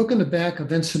 And if you look in the back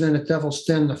of Incident at Devil's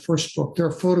Den, the first book, there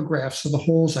are photographs of the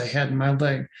holes I had in my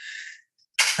leg.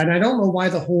 And I don't know why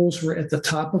the holes were at the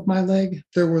top of my leg.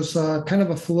 There was kind of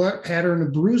a flat pattern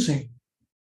of bruising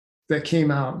that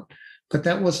came out, but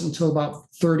that wasn't until about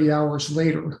 30 hours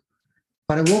later.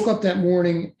 But I woke up that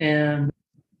morning and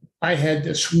I had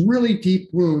this really deep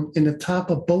wound in the top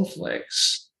of both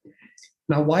legs.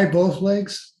 Now, why both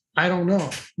legs? I don't know.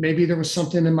 Maybe there was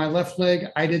something in my left leg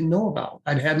I didn't know about.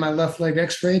 I'd had my left leg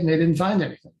x-rayed and they didn't find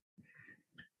anything.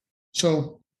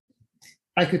 So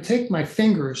I could take my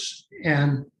fingers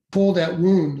and pull that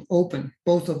wound open,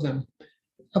 both of them,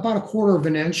 about a quarter of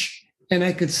an inch, and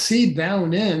I could see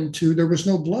down into, there was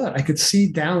no blood. I could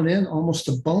see down in almost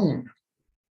a bone.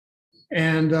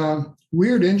 And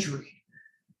weird injury.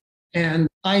 And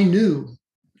I knew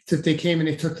that they came and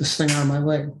they took this thing out of my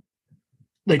leg.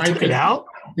 They took it out?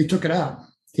 They took it out.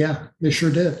 Yeah, they sure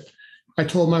did. I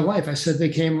told my wife, I said, they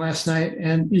came last night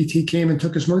and ET came and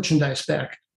took his merchandise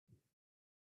back.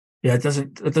 Yeah, it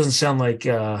doesn't sound like,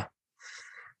 and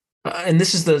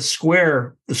this is the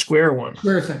square one.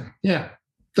 Square thing, yeah.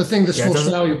 The thing that's most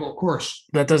valuable, of course.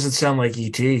 That doesn't sound like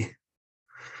ET.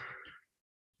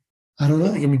 I don't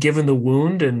know. I mean, given the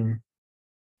wound and.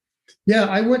 Yeah,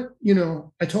 I went,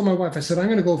 I told my wife, I said, I'm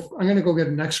going to go get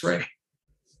an x-ray.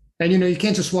 And, you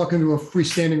can't just walk into a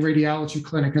freestanding radiology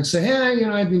clinic and say, hey,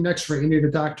 I need an x-ray. You need a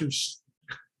doctor's.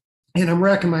 And I'm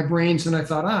racking my brains. And I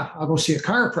thought, I'll go see a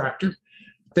chiropractor.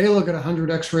 They look at 100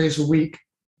 x-rays a week.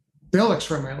 They'll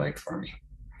x-ray my leg for me.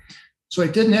 So I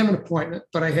didn't have an appointment,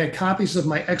 but I had copies of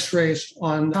my x-rays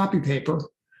on copy paper.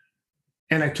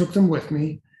 And I took them with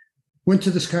me, went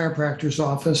to this chiropractor's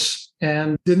office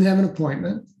and didn't have an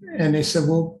appointment. And they said,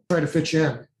 we'll try to fit you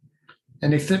in.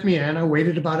 And they fit me in. I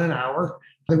waited about an hour.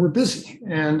 They were busy.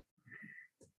 And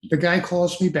the guy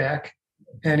calls me back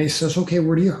and he says, okay,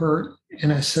 where do you hurt?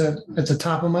 And I said, at the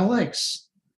top of my legs.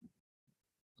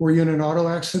 Were you in an auto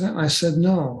accident? And I said,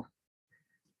 no.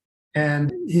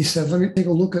 And he said, let me take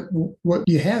a look at what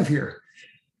you have here.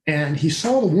 And he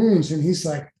saw the wounds and he's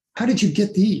like, how did you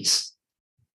get these?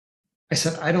 I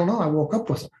said, I don't know. I woke up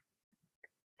with them.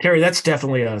 Terry, that's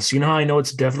definitely us. You know how I know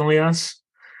it's definitely us?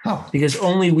 Oh. Because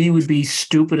only we would be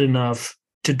stupid enough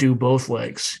to do both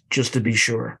legs, just to be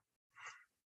sure.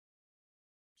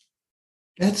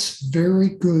 That's very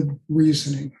good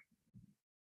reasoning.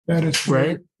 That is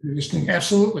right. Reasoning.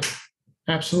 Absolutely.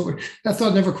 Absolutely. That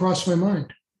thought never crossed my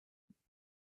mind.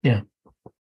 Yeah.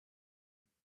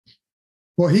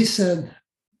 Well, he said,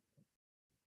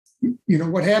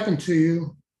 what happened to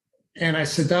you? And I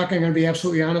said, Doc, I'm going to be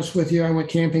absolutely honest with you. I went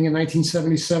camping in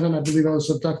 1977. I believe I was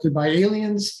abducted by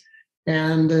aliens.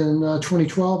 And in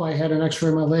 2012, I had an x-ray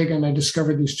of my leg and I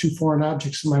discovered these two foreign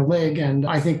objects in my leg. And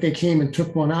I think they came and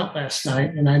took one out last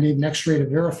night and I need an x-ray to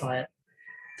verify it.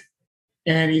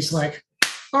 And he's like,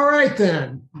 all right,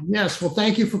 then. Yes, well,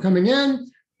 thank you for coming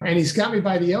in. And he's got me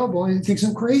by the elbow and he thinks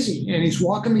I'm crazy. And he's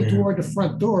walking me toward the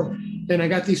front door. And I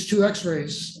got these two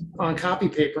x-rays on copy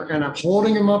paper and I'm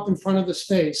holding him up in front of his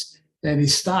face. And he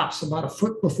stops about a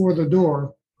foot before the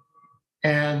door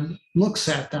and looks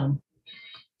at them,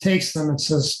 takes them and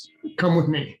says, come with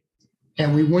me.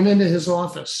 And we went into his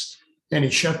office and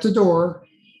he shut the door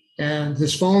and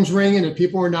his phone's ringing and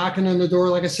people were knocking on the door.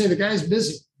 Like I say, the guy's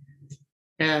busy.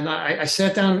 And I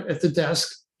sat down at the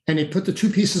desk and he put the two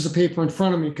pieces of paper in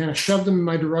front of me, kind of shoved them in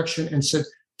my direction and said,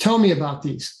 tell me about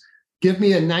these. Give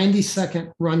me a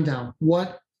 90-second rundown.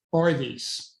 What are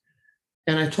these?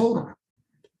 And I told him.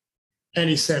 And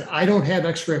he said, I don't have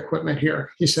x-ray equipment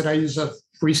here. He said, I use a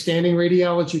freestanding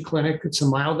radiology clinic. It's a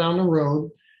mile down the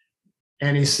road.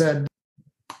 And he said,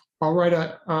 I'll write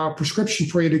a prescription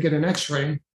for you to get an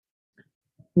x-ray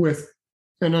with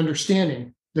an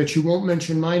understanding that you won't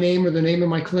mention my name or the name of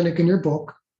my clinic in your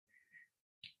book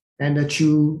and that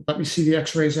you let me see the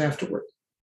x-rays afterward.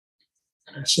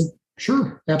 And I said,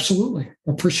 sure, absolutely.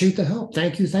 Appreciate the help.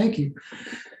 Thank you. Thank you.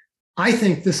 I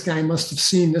think this guy must have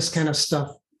seen this kind of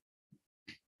stuff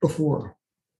before.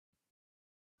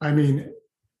 I mean,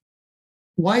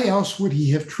 why else would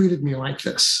he have treated me like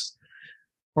this?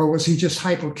 Or was he just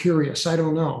hyper-curious? I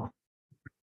don't know.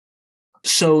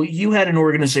 So you had an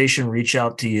organization reach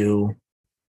out to you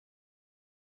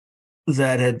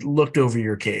that had looked over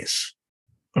your case,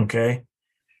 okay?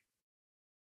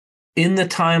 In the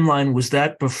timeline, was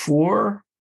that before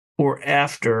or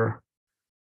after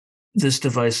this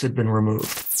device had been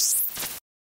removed?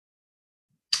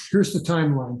 Here's the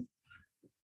timeline.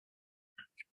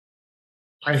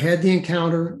 I had the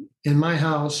encounter in my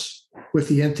house with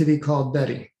the entity called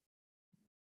Betty.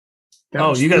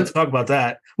 You got to talk about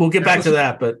that. We'll get back to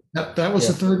that, but that was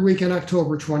the third week in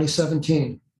October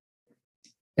 2017.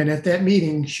 And at that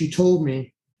meeting, she told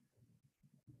me,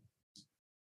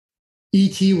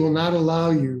 ET will not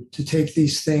allow you to take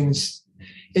these things.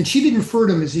 And she didn't refer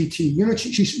to them as ET.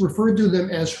 She referred to them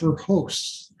as her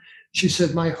hosts. She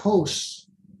said, my hosts.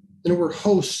 And the word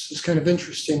hosts is kind of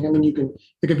interesting. I mean,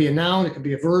 it could be a noun, it could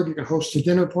be a verb. You can host a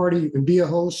dinner party, you can be a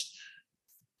host.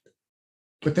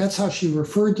 But that's how she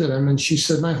referred to them. And she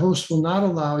said, my host will not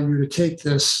allow you to take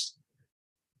this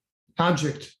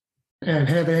object and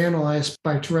have it analyzed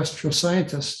by terrestrial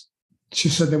scientists. She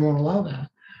said they won't allow that.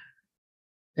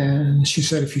 And she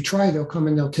said, if you try, they'll come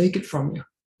and they'll take it from you.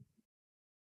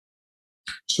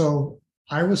 So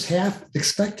I was half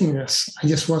expecting this. I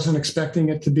just wasn't expecting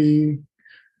it to be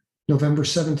November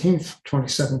 17th,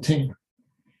 2017.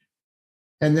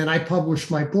 And then I published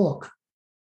my book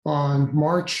on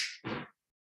March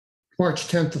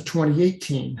 10th of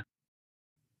 2018.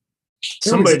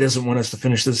 Somebody doesn't want us to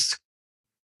finish this.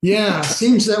 Yeah,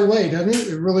 seems that way, doesn't it?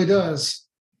 It really does.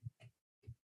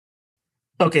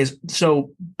 Okay,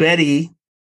 so Betty,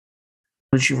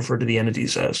 what did she refer to the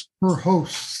entities as? Her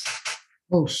host.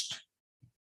 Hosts.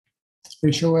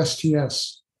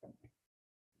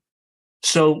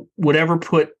 So whatever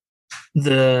put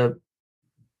the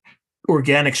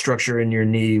organic structure in your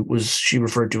knee was she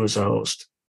referred to as a host?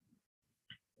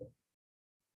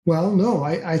 Well, no,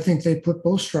 I think they put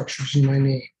both structures in my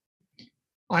knee.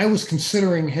 I was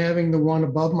considering having the one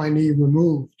above my knee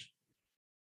removed.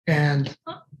 And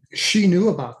she knew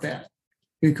about that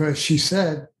because she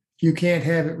said, you can't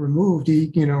have it removed.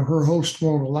 Her host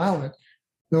won't allow it.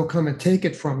 They'll come and take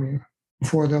it from you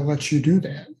before they'll let you do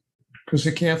that because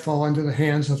it can't fall into the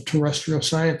hands of terrestrial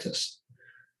scientists.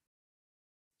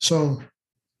 So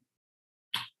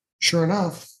sure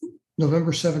enough,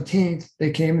 November 17th,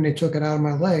 they came and they took it out of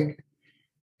my leg.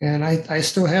 And I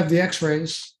still have the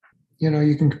x-rays.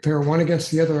 You can compare one against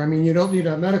the other. I mean, you don't need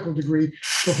a medical degree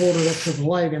to hold it up to the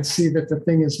light and see that the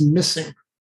thing is missing.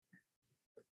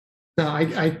 Now,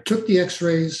 I took the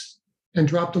x-rays and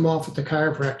dropped them off at the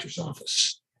chiropractor's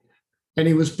office. And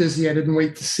he was busy. I didn't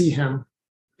wait to see him.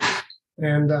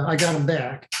 And I got him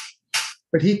back.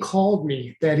 But he called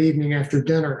me that evening after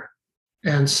dinner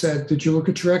and said, did you look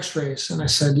at your x-rays? And I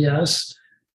said, yes.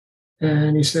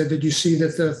 And he said, did you see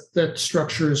that that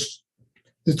structure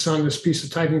that's on this piece of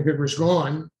typing paper is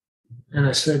gone? And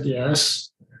I said,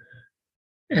 yes.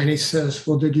 And he says,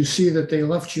 well, did you see that they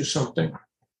left you something?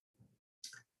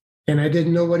 And I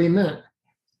didn't know what he meant.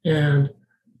 And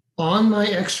on my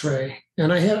x-ray,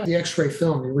 and I had the x-ray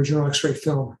film, the original x-ray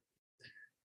film,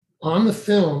 on the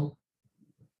film,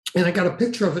 and I got a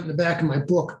picture of it in the back of my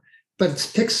book, but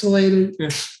it's pixelated.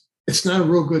 And it's not a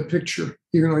real good picture.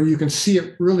 You can see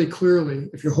it really clearly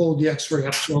if you hold the x-ray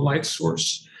up to a light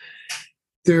source.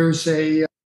 There's a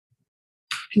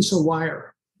piece of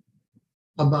wire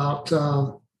about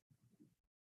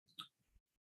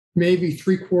maybe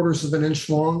 3/4 of an inch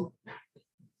long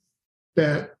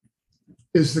that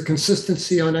is the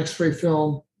consistency on x-ray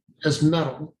film as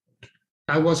metal.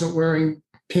 I wasn't wearing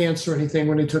pants or anything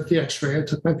when he took the x-ray. I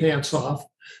took my pants off,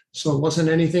 so it wasn't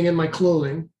anything in my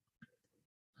clothing.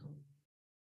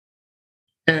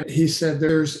 And he said,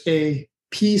 there's a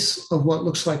piece of what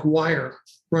looks like wire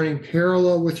running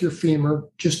parallel with your femur,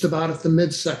 just about at the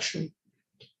midsection.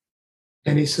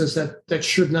 And he says that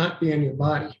should not be in your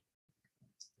body.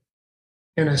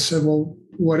 And I said, well,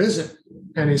 what is it?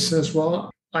 And he says, well,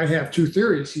 I have two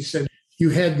theories. He said, you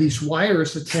had these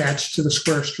wires attached to the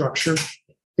square structure.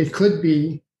 It could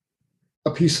be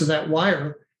a piece of that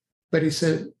wire, but he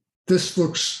said, this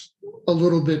looks a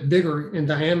little bit bigger in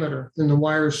diameter than the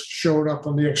wires showed up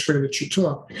on the x-ray that you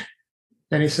took.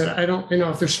 And he said, I don't,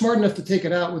 if they're smart enough to take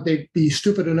it out, would they be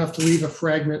stupid enough to leave a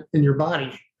fragment in your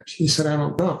body? He said, I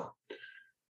don't know.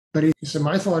 But he said,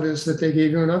 my thought is that they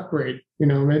gave you an upgrade.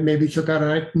 Maybe took out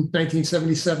a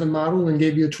 1977 model and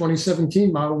gave you a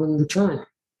 2017 model in return.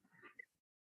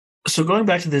 So going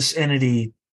back to this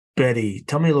entity, Betty,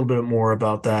 tell me a little bit more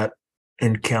about that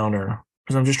encounter,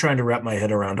 because I'm just trying to wrap my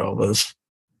head around all this.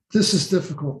 this is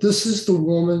difficult. This is the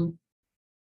woman,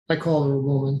 I call her a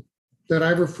woman, that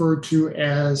I referred to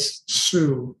as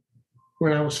Sue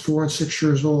when I was 4 and 6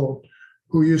 years old,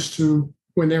 who used to,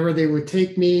 whenever they would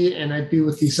take me and I'd be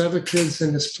with these other kids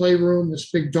in this playroom,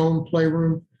 this big dome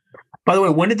playroom. By the way,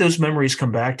 when did those memories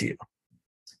come back to you?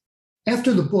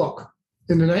 After the book,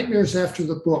 in the nightmares after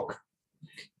the book.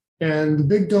 And the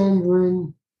big dome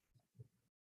room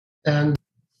and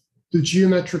the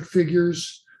geometric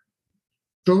figures,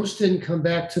 those didn't come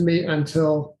back to me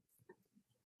until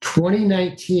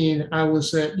 2019. I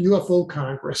was at UFO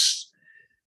Congress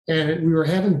and we were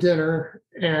having dinner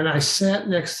and I sat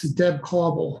next to Deb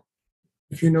Cauble.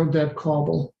 If you know Deb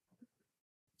Cauble,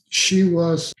 she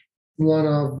was one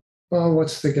of,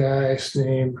 what's the guy's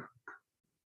name?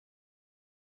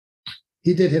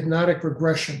 He did hypnotic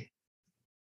regression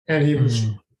and he was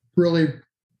really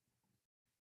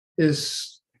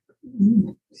if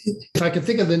I can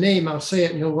think of the name, I'll say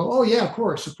it and he'll go, oh yeah, of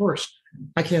course.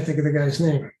 I can't think of the guy's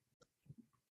name.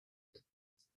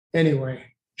 Anyway,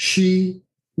 she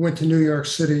went to New York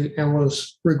City and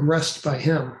was regressed by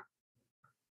him.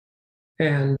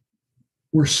 And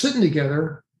we're sitting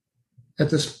together at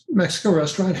this Mexican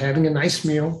restaurant having a nice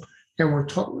meal, and we're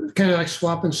kind of like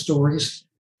swapping stories.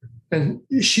 And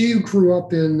she grew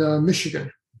up in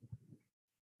Michigan,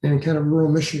 in kind of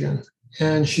rural Michigan.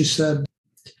 And she said,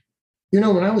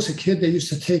 when I was a kid, they used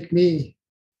to take me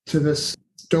to this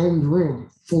domed room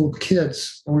full of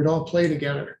kids, and we'd all play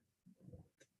together.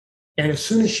 And as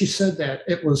soon as she said that,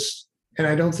 it was, and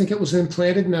I don't think it was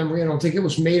implanted memory. I don't think it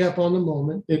was made up on the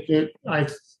moment.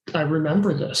 I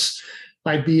remember this.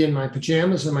 I'd be in my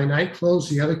pajamas and my night clothes.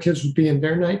 The other kids would be in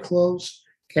their night clothes,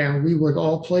 and we would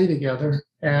all play together.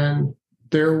 And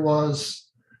there was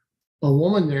a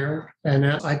woman there, and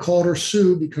I called her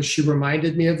Sue because she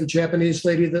reminded me of the Japanese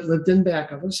lady that lived in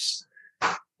back of us.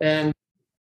 And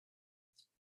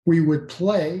we would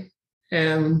play,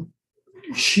 and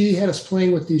she had us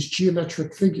playing with these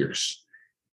geometric figures.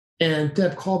 And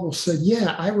Deb Cauble said,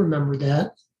 yeah, I remember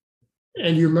that.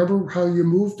 And you remember how you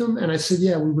moved them? And I said,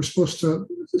 yeah, we were supposed to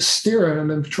stare at them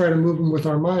and try to move them with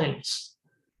our minds.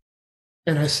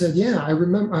 And I said, yeah, I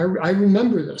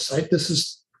remember this. This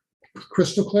is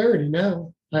crystal clarity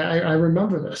now. I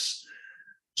remember this.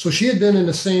 So she had been in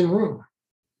the same room.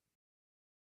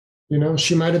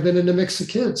 She might have been in the mix of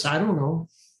kids. I don't know.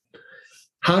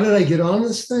 How did I get on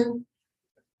this thing?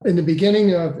 In the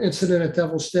beginning of Incident at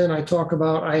Devil's Den, I talk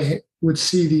about I would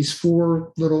see these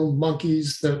 4 little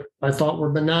monkeys that I thought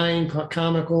were benign,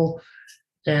 comical,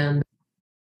 and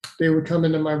they would come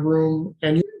into my room.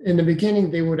 And in the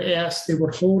beginning, they would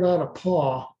hold out a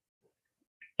paw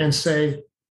and say,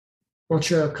 won't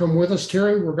you come with us,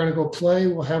 Terry? We're going to go play.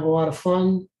 We'll have a lot of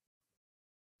fun.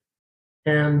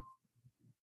 And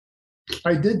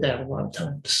I did that a lot of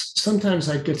times. Sometimes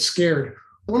I'd get scared.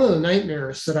 One of the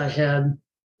nightmares that I had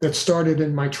that started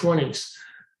in my 20s,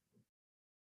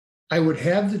 I would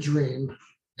have the dream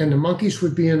and the monkeys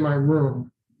would be in my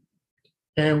room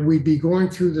and we'd be going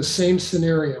through the same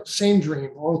scenario, same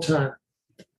dream all the time.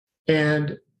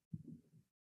 And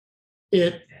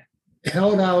it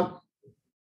held out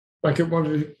like it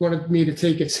wanted me to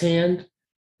take its hand,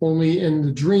 only in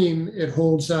the dream, it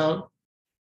holds out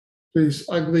these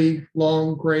ugly,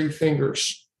 long, gray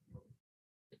fingers.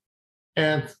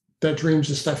 And that dream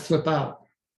I flip out.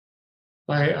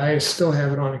 I still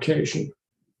have it on occasion.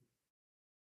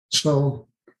 So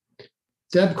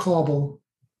Deb Cauble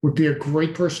would be a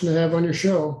great person to have on your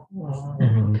show.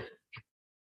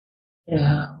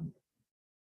 Yeah.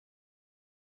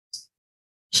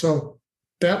 So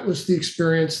that was the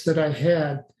experience that I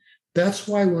had. That's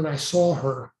why when I saw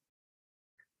her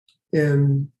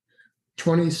in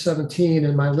 2017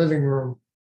 in my living room,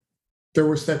 there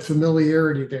was that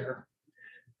familiarity there.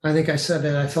 I think I said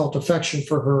that I felt affection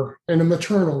for her in a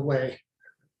maternal way.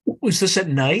 Was this at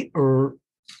night or?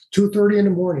 2:30 in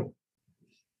the morning.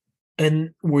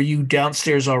 And were you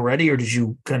downstairs already, or did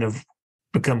you kind of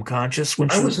become conscious when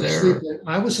she was there?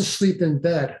 I was asleep in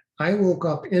bed. I woke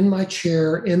up in my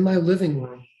chair in my living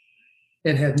room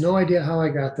and had no idea how I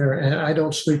got there, and I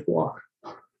don't sleepwalk.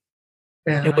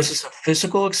 And was this a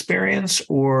physical experience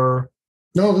or?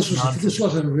 No, this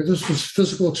was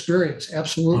physical experience.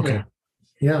 Absolutely. Okay.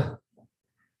 Yeah.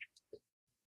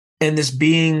 And this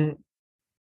being,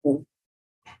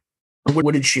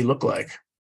 what did she look like?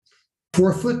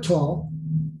 4 foot tall,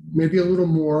 maybe a little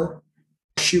more.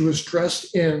 She was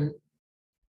dressed in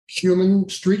human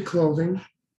street clothing,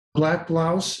 black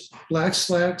blouse, black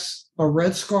slacks, a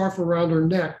red scarf around her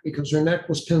neck because her neck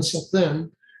was pencil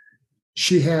thin.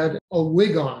 She had a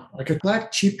wig on, like a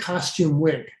black cheap costume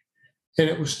wig. and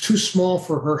it was too small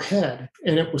for her head,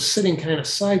 and it was sitting kind of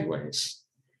sideways.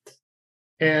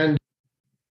 And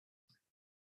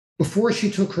before she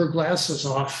took her glasses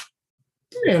off,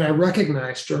 and I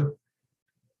recognized her,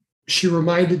 she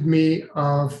reminded me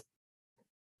of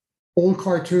old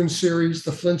cartoon series,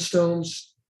 The Flintstones,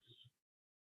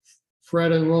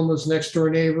 Fred and Wilma's next door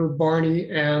neighbor, Barney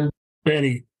and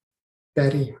Betty.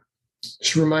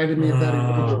 She reminded me of Betty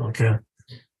Rubble. Okay.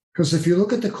 Because if you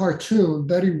look at the cartoon,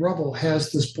 Betty Rubble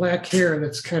has this black hair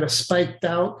that's kind of spiked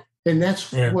out, and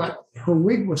that's what her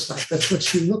wig was like. That's what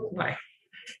she looked like.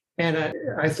 And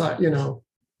I thought,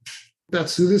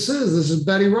 that's who this is. This is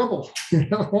Betty Rubble,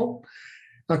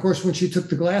 Of course, when she took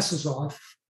the glasses off,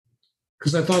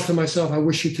 because I thought to myself, I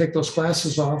wish she'd take those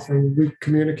glasses off, and we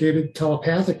communicated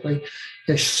telepathically.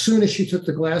 As soon as she took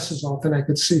the glasses off and I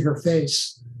could see her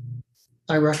face,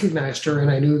 I recognized her, and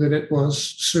I knew that it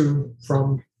was Sue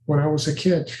from when I was a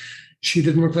kid. She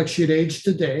didn't look like she had aged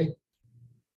a day.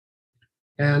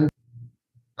 And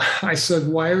I said,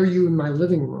 "Why are you in my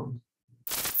living room?"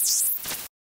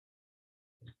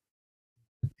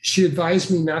 She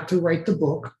advised me not to write the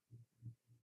book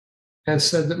and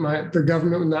said that the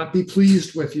government would not be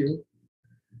pleased with you.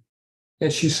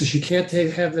 And she says, "You can't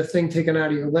have the thing taken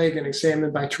out of your leg and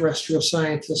examined by terrestrial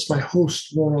scientists. My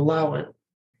host won't allow it."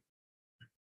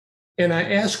 And I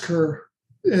asked her,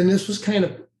 and this was kind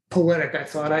of poetic, I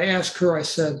thought. I asked her, I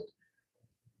said,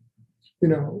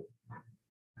 who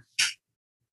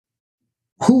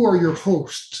are your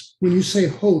hosts? When you say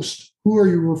host, who are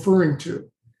you referring to?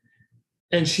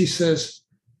 And she says,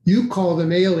 "You call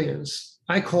them aliens.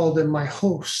 I call them my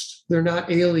host. They're not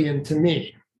alien to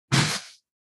me."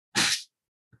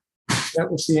 That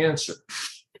was the answer.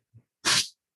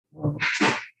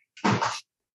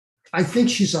 I think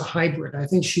she's a hybrid. I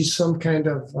think she's some kind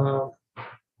of,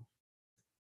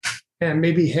 and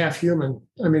maybe half human.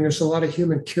 I mean, there's a lot of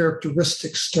human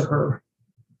characteristics to her,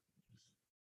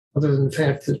 other than the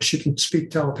fact that she can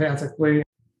speak telepathically.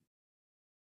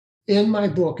 In my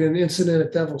book, An Incident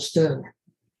at Devil's Den,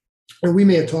 and we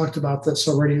may have talked about this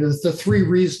already, the three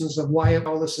reasons of why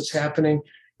all this is happening.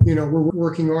 We're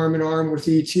working arm in arm with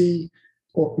ET,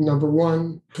 number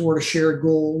one, toward a shared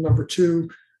goal. Number two,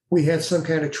 we had some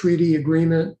kind of treaty,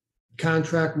 agreement,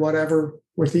 contract, whatever,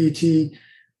 with ET,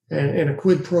 and in a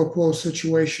quid pro quo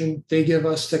situation. They give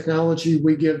us technology,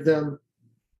 we give them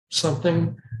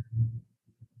something.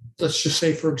 Let's just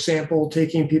say, for example,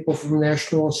 taking people from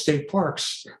national and state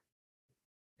parks.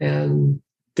 And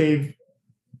they've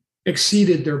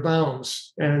exceeded their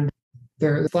bounds, and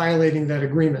they're violating that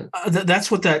agreement.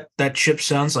 That's what that chip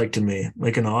sounds like to me,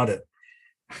 like an audit.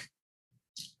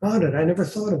 Audit? I never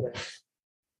thought of that.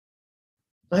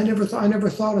 I never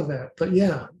thought of that, but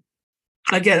yeah.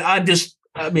 Again,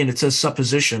 it's a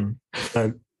supposition.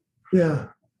 Yeah.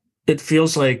 It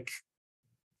feels like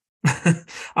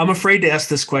I'm afraid to ask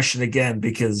this question again,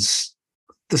 because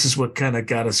this is what kind of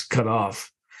got us cut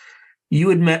off. You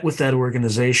had met with that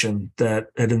organization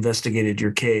that had investigated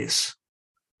your case.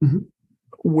 Mm-hmm.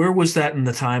 Where was that in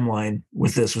the timeline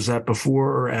with this? Was that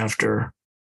before or after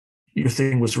your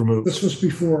thing was removed? This was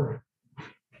before.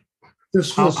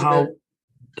 This was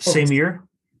same year?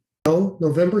 No,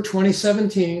 November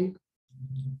 2017.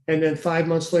 And then 5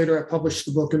 months later, I published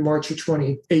the book in March of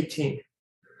 2018.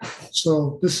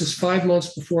 So this is 5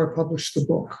 months before I published the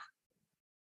book.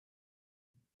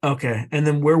 Okay. And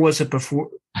then where was it before?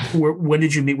 When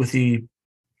did you meet with the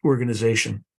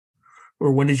organization?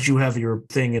 Or when did you have your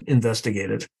thing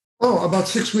investigated? Oh, about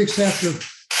 6 weeks after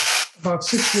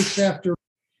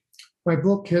my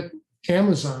book hit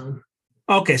Amazon.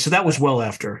 Okay, so that was well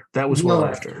after. That was well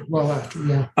after. Well after,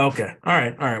 yeah. Okay. All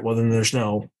right. Well, then there's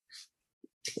no.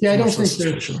 Yeah, I don't think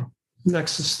there's a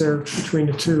nexus there between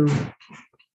the two.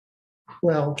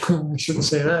 Well, I shouldn't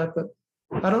say that, but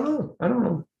I don't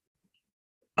know.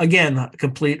 Again,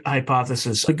 complete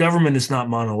hypothesis. The government is not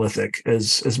monolithic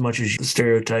as much as the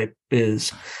stereotype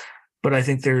is, but I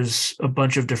think there's a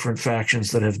bunch of different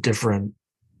factions that have different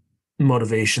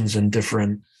motivations and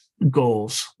different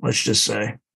goals, let's just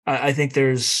say. I think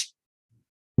there's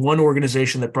one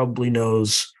organization that probably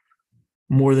knows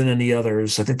more than any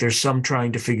others. I think there's some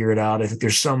trying to figure it out. I think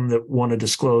there's some that want to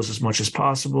disclose as much as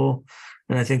possible.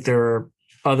 And I think there are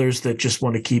others that just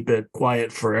want to keep it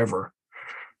quiet forever.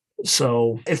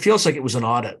 So it feels like it was an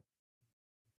audit.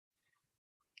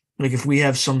 Like if we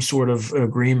have some sort of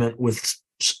agreement with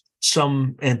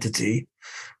some entity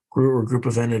or group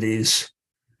of entities,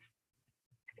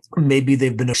 maybe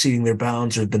they've been exceeding their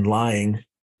bounds or been lying,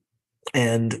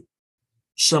 and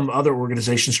some other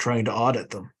organization's trying to audit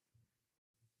them.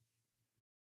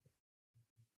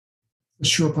 It's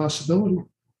sure a possibility.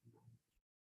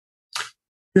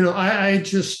 I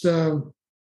just am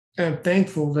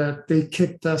thankful that they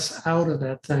kicked us out of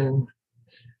that thing.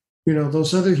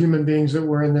 Those other human beings that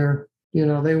were in there,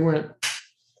 they went,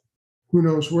 who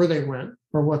knows where they went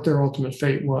or what their ultimate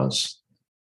fate was.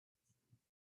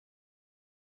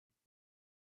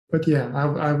 But yeah,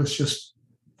 I was just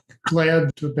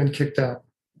glad to have been kicked out.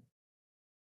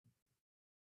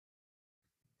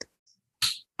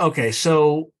 Okay,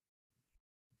 so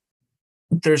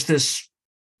there's this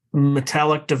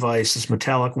metallic device, this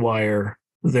metallic wire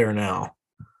there now.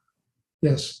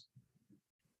 Yes.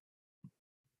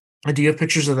 Do you have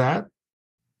pictures of that?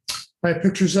 I have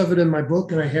pictures of it in my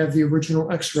book, and I have the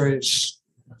original X-rays.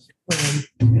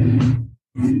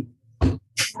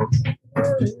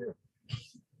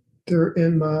 They're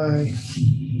in my.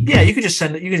 Yeah, you could just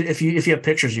send it. You could, if you have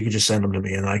pictures, you could just send them to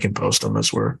me, and I can post them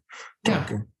as we're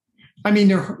talking. Yeah. I mean,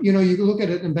 you can look at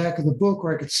it in the back of the book,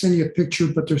 or I could send you a picture,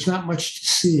 but there's not much to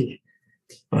see.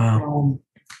 Wow.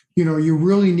 You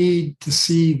really need to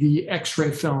see the X-ray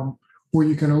film where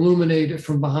you can illuminate it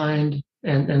from behind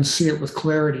and see it with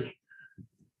clarity.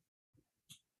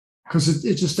 Because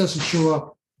it just doesn't show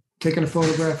up. Taking a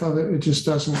photograph of it, it just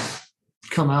doesn't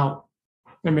come out.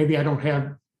 And maybe I don't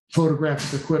have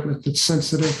photographic equipment that's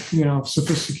sensitive,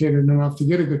 sophisticated enough to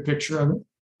get a good picture of it.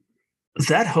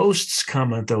 That host's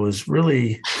comment, though, is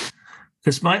really,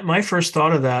 because my first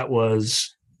thought of that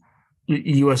was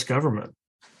U.S. government,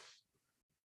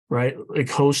 right? Like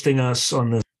hosting us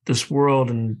on this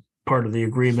world, and part of the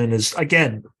agreement is,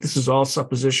 again, this is all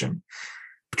supposition.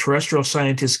 Terrestrial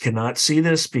scientists cannot see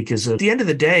this because at the end of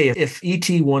the day, if ET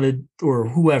wanted, or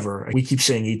whoever, we keep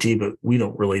saying ET, but we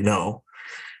don't really know,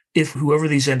 if whoever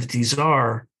these entities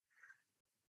are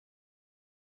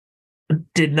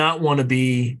did not want to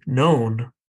be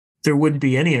known, there wouldn't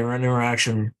be any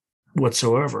interaction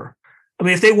whatsoever. I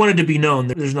mean, if they wanted to be known,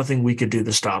 there's nothing we could do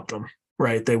to stop them,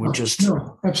 right? They would just...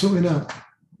 No, absolutely not.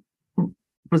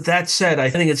 But that said, I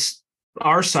think it's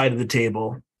our side of the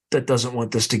table that doesn't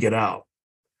want this to get out.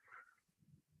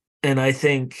 And I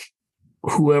think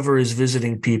whoever is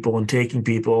visiting people and taking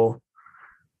people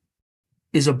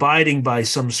is abiding by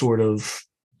some sort of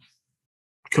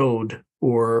code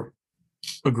or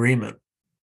agreement.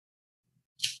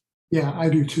 Yeah, I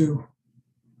do too.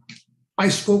 I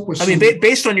spoke with.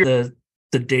 Based on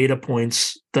the data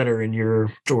points that are in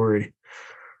your story,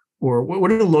 or what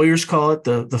do the lawyers call it?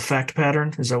 The fact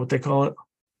pattern, is that what they call it?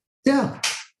 Yeah.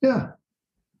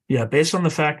 Yeah, based on the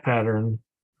fact pattern,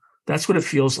 that's what it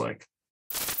feels like.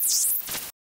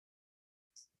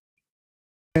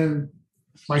 And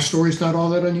my story's not all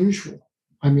that unusual.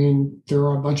 I mean, there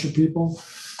are a bunch of people,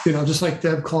 just like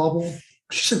Deb Cauble.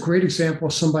 She's a great example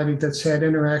of somebody that's had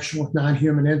interaction with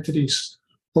non-human entities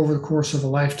over the course of a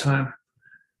lifetime.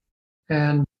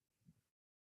 And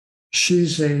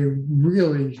she's a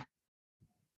really,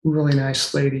 really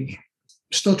nice lady.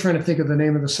 Still trying to think of the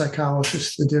name of the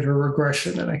psychologist that did her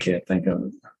regression, and I can't think of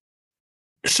it.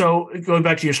 So going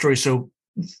back to your story, so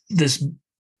this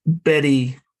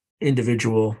Betty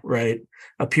individual, right,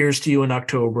 appears to you in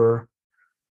October.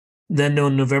 Then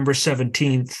on November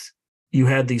 17th, you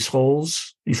had these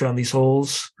holes. You found these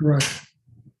holes. Right.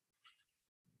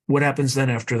 What happens then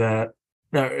after that?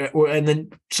 And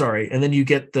then you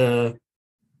get the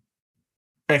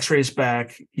X-rays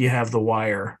back. You have the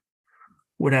wire.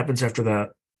 What happens after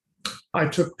that? I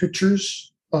took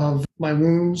pictures of my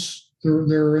wounds.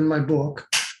 They're in my book.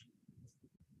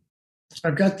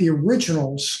 I've got the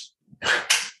originals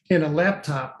in a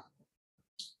laptop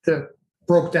that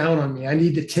broke down on me. I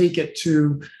need to take it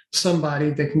to somebody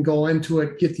that can go into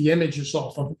it, get the images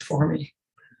off of it for me.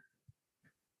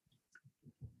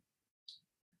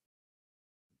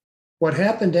 What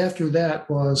happened after that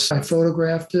was I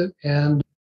photographed it and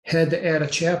had to add a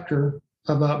chapter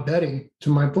about Betty to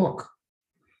my book,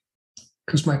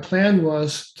 because my plan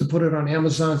was to put it on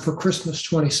Amazon for Christmas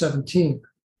 2017.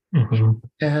 Mm-hmm.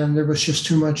 And there was just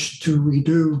too much to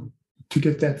redo to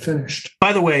get that finished.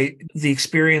 By the way, the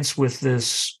experience with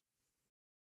this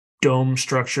dome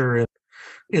structure,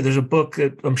 there's a book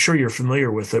that I'm sure you're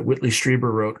familiar with that Whitley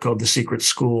Strieber wrote called The Secret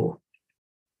School.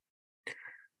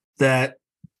 That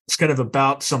it's kind of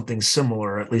about something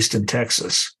similar, at least in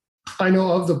Texas. I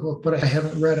know of the book, but I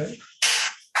haven't read it.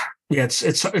 Yeah,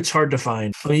 it's hard to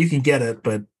find. I mean, you can get it,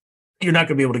 but you're not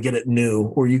going to be able to get it new,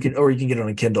 or you can get it on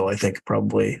a Kindle. I think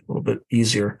probably a little bit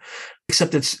easier.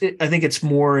 Except I think it's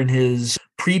more in his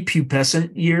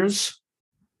prepubescent years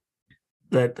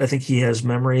that I think he has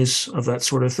memories of that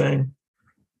sort of thing.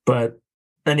 But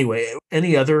anyway,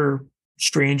 any other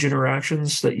strange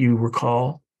interactions that you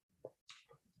recall?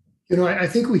 I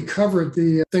think we covered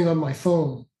the thing on my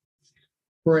phone.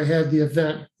 where I had the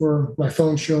event where my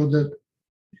phone showed that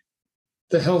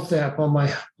the health app on my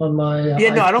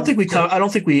Yeah, no, I don't iPhone. think we I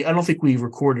don't think we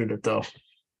recorded it though.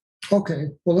 Okay,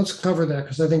 well, let's cover that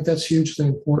because I think that's hugely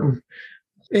important.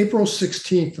 April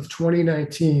 16th of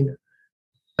 2019,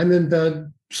 I'm in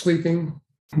bed sleeping.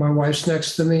 My wife's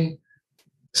next to me.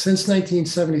 Since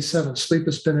 1977, sleep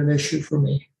has been an issue for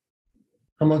me.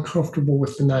 I'm uncomfortable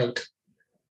with the night.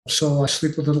 So I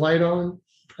sleep with the light on,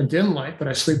 a dim light, but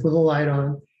I sleep with a light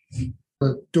on.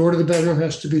 The door to the bedroom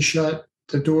has to be shut.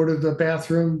 The door to the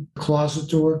bathroom, closet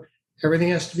door, everything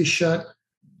has to be shut.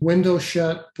 Windows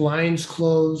shut, blinds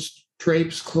closed,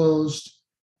 drapes closed.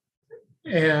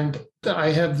 And I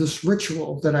have this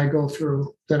ritual that I go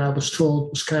through that I was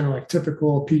told was kind of like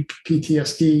typical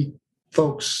PTSD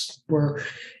folks, where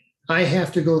I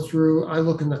have to go through, I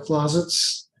look in the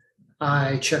closets,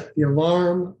 I check the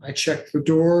alarm, I check the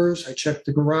doors, I check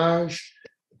the garage.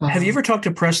 Have you ever talked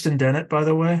to Preston Dennett, by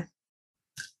the way?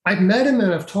 I've met him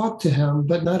and I've talked to him,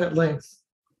 but not at length.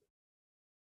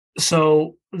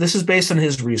 So this is based on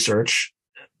his research.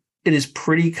 It is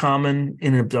pretty common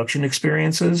in abduction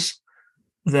experiences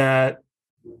that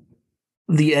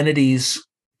the entities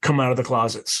come out of the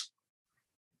closets.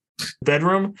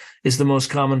 Bedroom is the most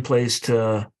common place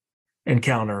to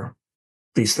encounter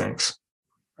these things.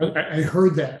 I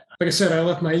heard that. Like I said, I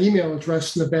left my email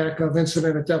address in the back of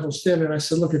Incident at Devil's Den, and I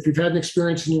said, look, if you've had an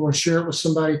experience and you want to share it with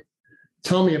somebody,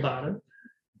 tell me about it.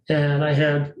 And I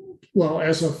had, well,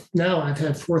 as of now, I've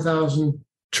had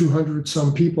 4,200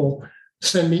 some people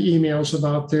send me emails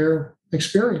about their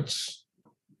experience.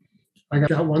 I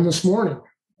got one this morning.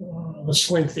 It was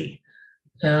lengthy.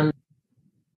 And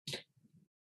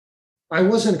I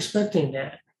wasn't expecting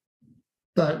that.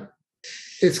 But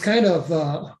it's kind of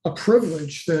a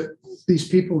privilege that these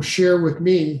people share with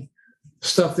me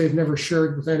stuff they've never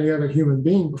shared with any other human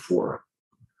being before,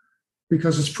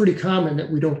 because it's pretty common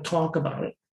that we don't talk about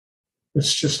it.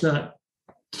 It's just not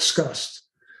discussed.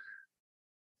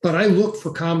 But I look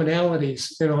for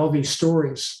commonalities in all these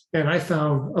stories, and I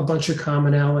found a bunch of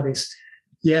commonalities.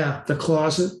 Yeah, the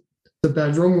closet, the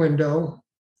bedroom window,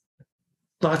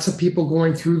 lots of people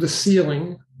going through the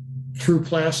ceiling, through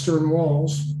plaster and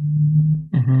walls.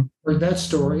 Mm-hmm. Heard that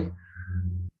story.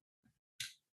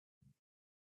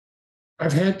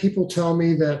 I've had people tell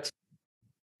me that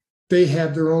they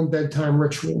have their own bedtime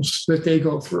rituals that they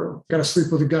go through. Got to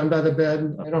sleep with a gun by the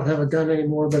bed. I don't have a gun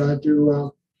anymore, but I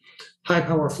do high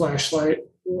power flashlight.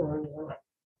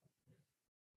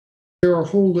 There are a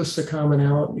whole list of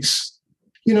commonalities.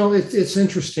 You know, it's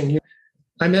interesting.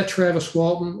 I met Travis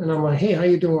Walton, and I'm like, hey, how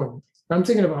you doing? I'm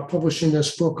thinking about publishing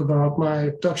this book about my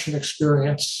abduction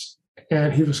experience.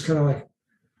 And he was kind of like,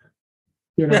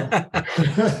 you know,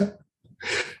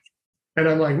 and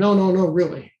I'm like, no,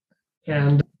 really.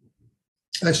 And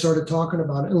I started talking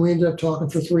about it, and we ended up talking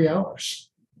for 3 hours.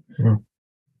 Mm-hmm.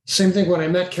 Same thing when I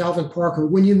met Calvin Parker.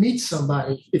 When you meet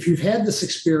somebody, if you've had this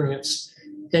experience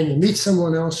and you meet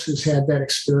someone else who's had that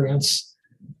experience,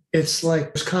 it's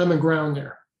like there's common ground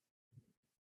there.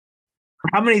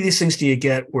 How many of these things do you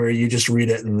get where you just read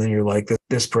it and then you're like,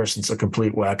 this person's a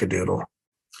complete wackadoodle?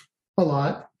 A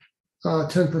lot,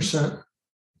 10%,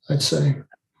 I'd say.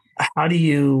 How do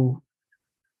you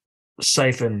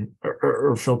siphon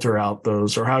or filter out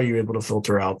those, or how are you able to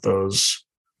filter out those,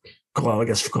 I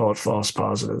guess call it false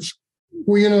positives?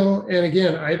 Well, you know, and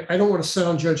again, I don't want to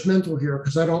sound judgmental here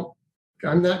because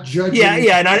I'm not judging.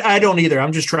 Yeah, and I don't either.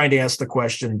 I'm just trying to ask the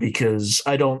question because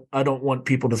I don't want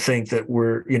people to think that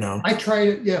we're, you know. I tried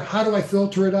it. Yeah. How do I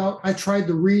filter it out? I tried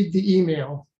to read the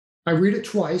email. I read it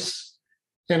twice,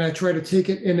 and I try to take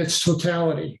it in its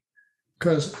totality,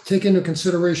 because take into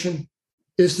consideration,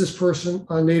 is this person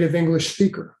a native English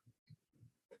speaker?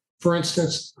 For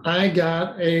instance, I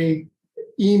got a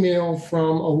email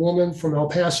from a woman from El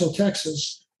Paso,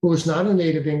 Texas, who is not a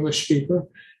native English speaker.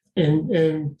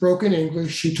 In broken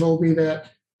English, she told me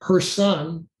that her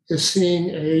son is seeing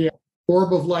a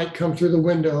orb of light come through the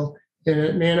window, and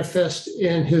it manifests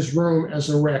in his room as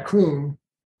a raccoon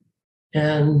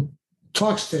and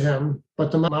talks to him,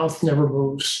 but the mouth never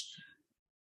moves.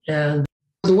 And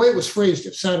the way it was phrased,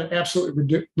 it sounded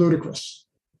absolutely ludicrous.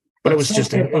 But it was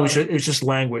just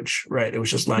language, right? It was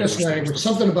just language. Just language.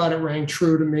 Something about it rang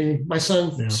true to me. My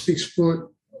son speaks fluent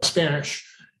Spanish,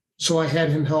 so I had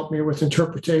him help me with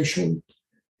interpretation.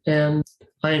 And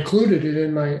I included it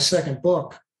in my second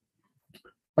book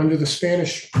under the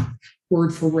Spanish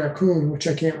word for raccoon, which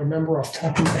I can't remember off the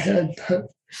top of my head. But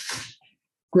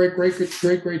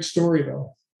great story,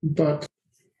 though. But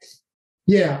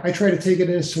yeah, I try to take it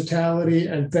in its totality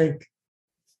and think,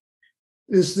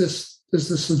 is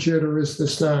this legit or is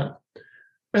this not?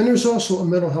 And there's also a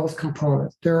mental health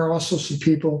component. There are also some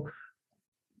people,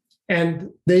 and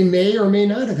they may or may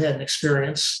not have had an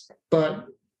experience, but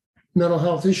mental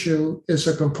health issue is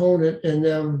a component in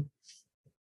them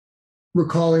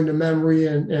recalling the memory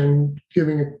and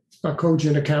giving a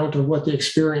cogent account of what they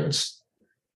experienced.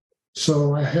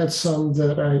 So I had some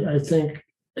that I think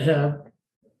have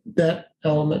that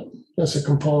element as a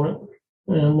component.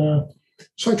 And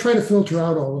so I try to filter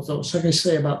out all of those. Like I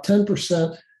say, about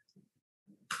 10%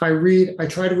 I read. I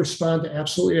try to respond to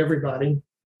absolutely everybody.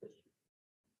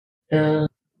 And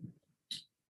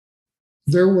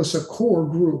there was a core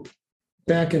group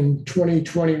back in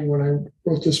 2020 when I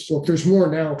wrote this book. There's more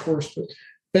now, of course, but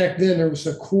back then there was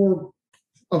a core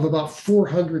of about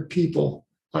 400 people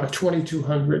out of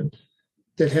 2,200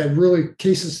 that had really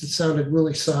cases that sounded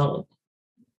really solid.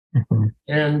 Mm-hmm.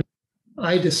 And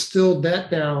I distilled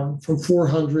that down from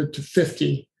 400 to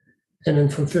 50, and then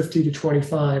from 50 to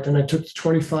 25. And I took the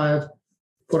 25,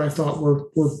 what I thought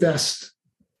were best,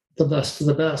 the best of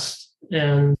the best.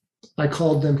 And I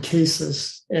called them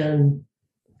cases and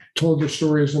told their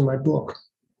stories in my book.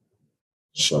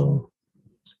 So,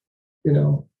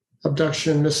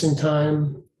 abduction, missing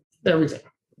time, everything.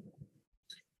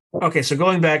 Okay, so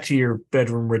going back to your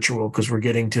bedroom ritual, because we're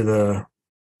getting to the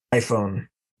iPhone.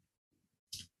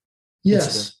 Yes.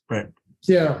 Incident. Right.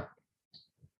 Yeah.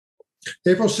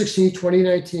 April 16,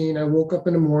 2019, I woke up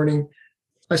in the morning.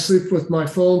 I sleep with my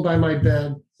phone by my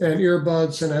bed and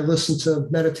earbuds, and I listen to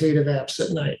meditative apps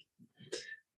at night.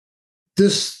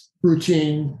 This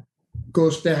routine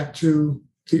goes back to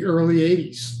the early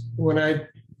 80s when I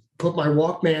put my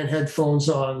Walkman headphones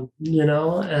on,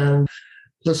 and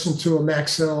listen to a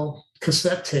Maxell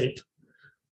cassette tape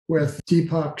with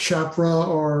Deepak Chopra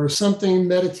or something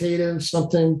meditative,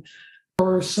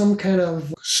 or some kind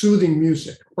of soothing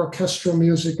music, orchestral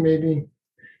music, maybe.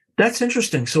 That's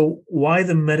interesting. So why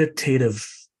the meditative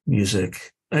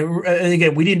music? And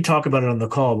again, we didn't talk about it on the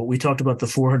call, but we talked about the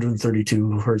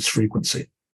 432 hertz frequency.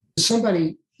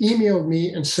 Somebody emailed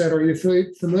me and said, "Are you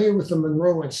familiar with the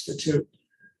Monroe Institute?"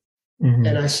 Mm-hmm.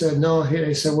 And I said, "No."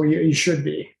 They said, "Well, you should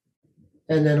be."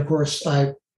 And then, of course,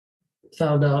 I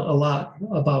found out a lot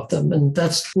about them. And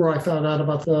that's where I found out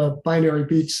about the binary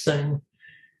beats thing.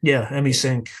 Yeah,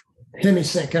 HemiSync.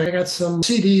 HemiSync. I got some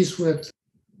CDs with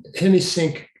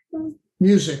HemiSync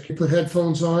music. You put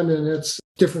headphones on, and it's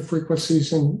different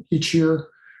frequencies in each ear.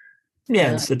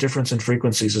 Yeah, it's the difference in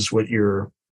frequencies is what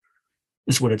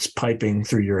it's piping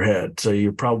through your head. So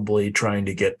you're probably trying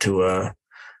to get to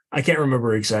I can't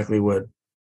remember exactly what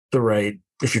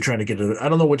if you're trying to get I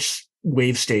don't know which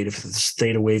wave state, if it's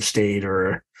theta wave state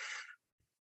or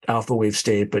alpha wave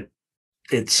state, but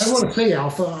I want to say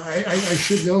alpha. I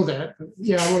should know that. But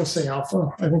yeah, I want to say alpha.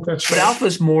 I think that's right. But alpha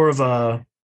is more of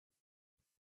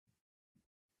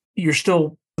you're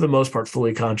still, for the most part,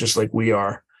 fully conscious like we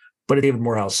are. But David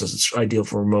Morehouse says it's ideal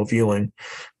for remote viewing.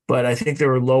 But I think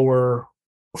there are lower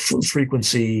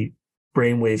frequency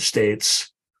brainwave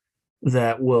states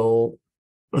that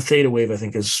a theta wave, I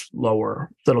think, is lower.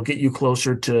 That'll get you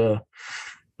closer to,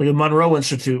 like the Monroe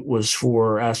Institute was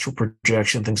for astral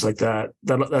projection, things like that.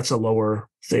 That's a lower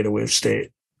theta wave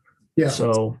state. Yeah.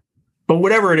 So, but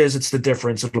whatever it is, it's the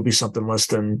difference. It'll be something less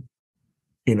than,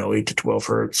 8 to 12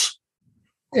 hertz.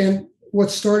 And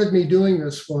what started me doing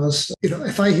this was,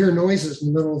 if I hear noises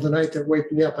in the middle of the night that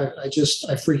wake me up,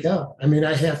 I freak out. I mean,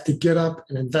 I have to get up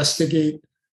and investigate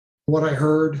what I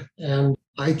heard. And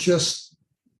I just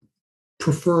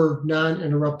prefer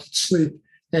non-interrupted sleep.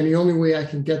 And the only way I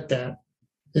can get that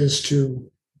is to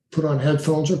put on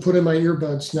headphones or put in my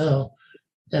earbuds now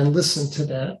and listen to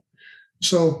that.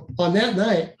 So on that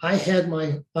night, I had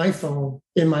my iPhone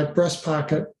in my breast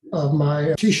pocket of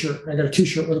my T-shirt. I got a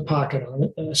T-shirt with a pocket on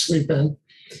it that I sleep in.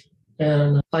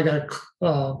 And I got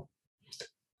a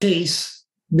case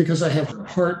because I have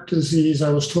heart disease. I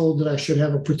was told that I should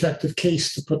have a protective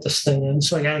case to put this thing in.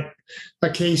 So I got a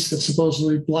case that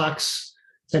supposedly blocks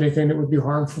anything that would be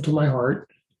harmful to my heart.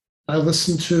 I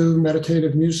listen to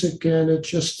meditative music, and it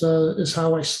just is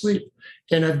how I sleep.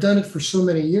 And I've done it for so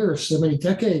many years, so many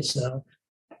decades now.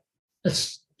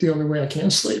 That's the only way I can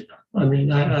sleep. I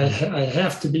mean, I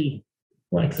have to be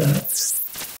like that.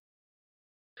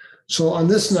 So on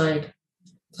this night,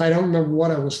 I don't remember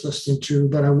what I was listening to,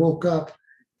 but I woke up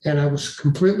and I was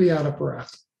completely out of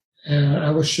breath. And I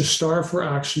was just starved for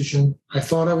oxygen. I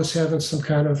thought I was having some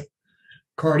kind of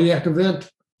cardiac event.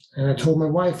 And I told my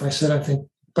wife, I said,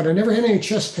 but I never had any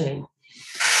chest pain.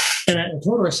 And I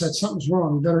told her, I said, something's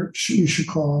wrong. You should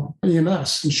call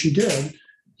EMS. And she did.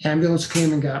 Ambulance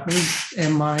came and got me.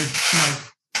 And my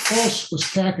pulse was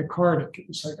tachycardic. It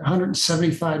was like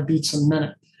 175 beats a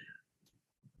minute.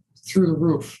 through the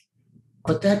roof.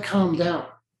 But that calmed down.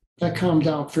 That calmed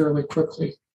down fairly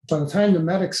quickly. By the time the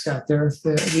medics got there,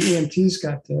 the EMTs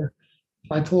got there,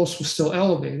 my pulse was still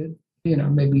elevated,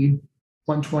 maybe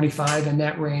 125 in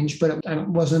that range, but it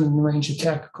wasn't in the range of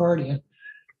tachycardia.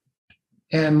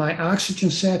 And my oxygen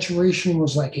saturation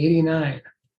was like 89.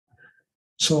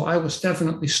 So I was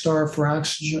definitely starved for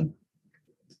oxygen.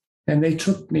 And they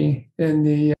took me in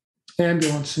the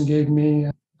ambulance and gave me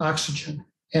oxygen.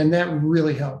 And that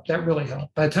really helped.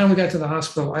 By the time we got to the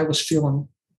hospital, I was feeling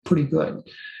pretty good.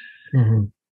 Mm-hmm.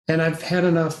 And I've had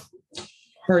enough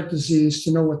heart disease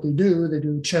to know what they do. They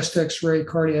do chest x-ray,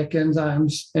 cardiac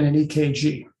enzymes, and an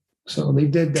EKG. So they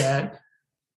did that.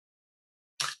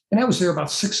 And I was there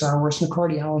about 6 hours. And the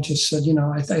cardiologist said,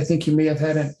 I think you may have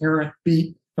had an errant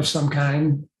beat of some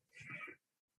kind.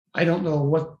 I don't know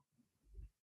what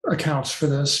accounts for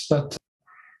this, but,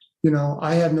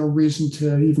 I have no reason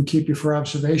to even keep you for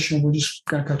observation. We're just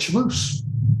going to cut you loose.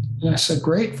 And I said,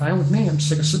 great, fine with me. I'm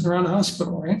sick of sitting around the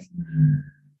hospital, right?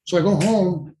 So I go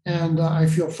home and I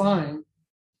feel fine.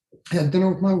 I had dinner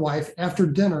with my wife. After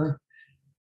dinner,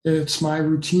 it's my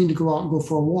routine to go out and go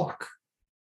for a walk.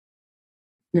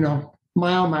 Mile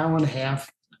and a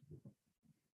half.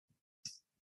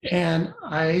 And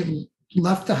I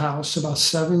left the house about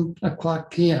 7:00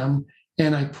 p.m.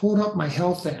 and I pulled up my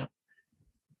health app,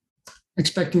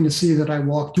 expecting to see that I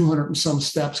walked 200 and some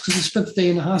steps because I spent the day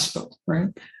in the hospital, right?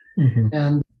 Mm-hmm.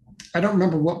 And I don't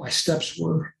remember what my steps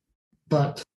were,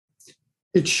 but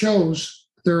it shows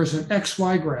there is an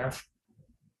XY graph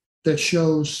that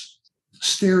shows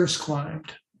stairs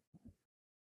climbed.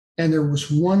 And there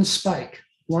was one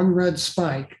red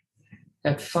spike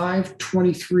at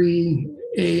 5:23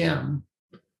 a.m.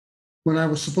 when I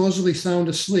was supposedly sound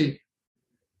asleep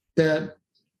that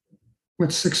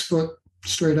went 6 foot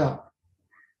straight up.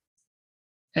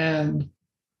 And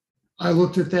I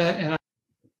looked at that and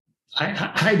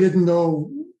I didn't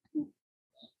know.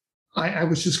 I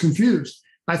was just confused.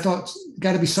 I thought,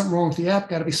 got to be something wrong with the app,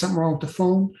 got to be something wrong with the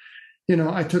phone.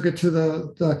 I took it to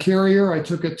the carrier. I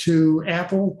took it to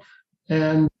Apple,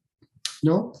 and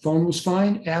no, phone was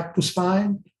fine. App was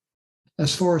fine.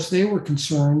 As far as they were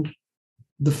concerned,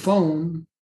 the phone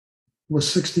was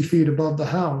 60 feet above the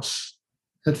house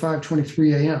at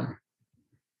 5:23 a.m.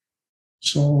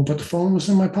 So, but the phone was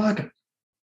in my pocket.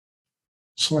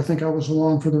 So I think I was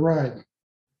along for the ride.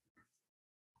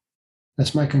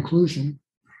 That's my conclusion.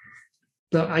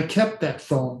 But I kept that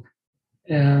phone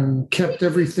and kept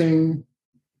everything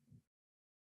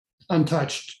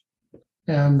untouched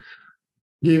and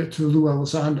gave it to Lou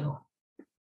Elizondo.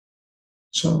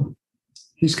 So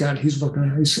he's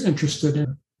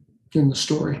interested in the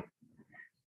story.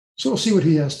 So we'll see what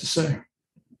he has to say.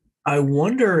 I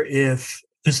wonder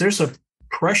because there's a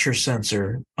pressure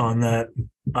sensor on that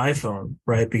iPhone,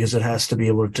 right? Because it has to be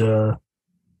able to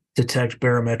detect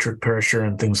barometric pressure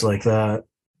and things like that.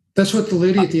 That's what the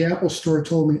lady at the Apple store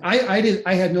told me.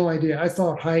 I had no idea. I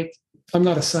thought height. I'm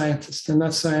not a scientist. I'm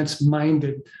not science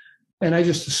minded. And I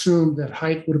just assumed that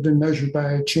height would have been measured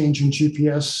by a change in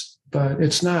GPS, but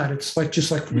it's not. It's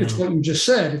it's what you just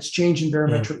said. It's change in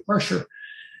barometric pressure.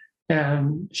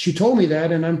 And she told me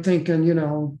that, and I'm thinking,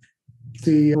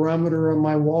 the barometer on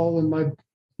my wall in my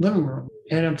living room.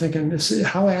 And I'm thinking,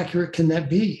 how accurate can that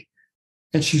be?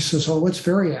 And she says, oh, it's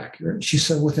very accurate. She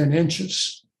said within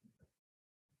inches.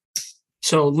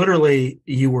 So literally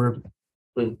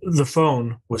the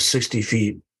phone was 60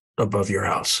 feet above your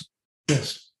house.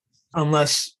 Yes.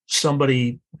 Unless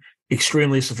somebody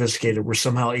extremely sophisticated were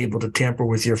somehow able to tamper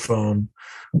with your phone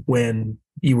when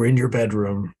you were in your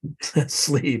bedroom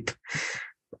asleep,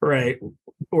 right?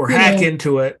 Or hack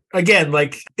into it. Again,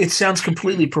 it sounds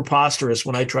completely preposterous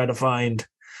when I try to find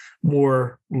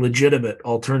more legitimate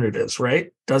alternatives,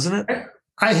 right? Doesn't it?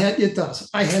 It does.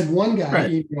 I had one guy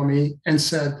email me and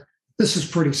said, this is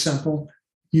pretty simple.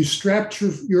 You strapped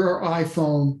your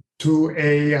iPhone to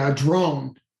a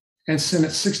drone and sent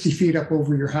it 60 feet up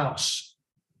over your house.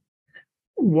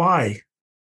 Why?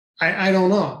 I don't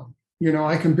know.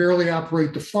 I can barely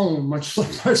operate the phone, much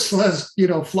less,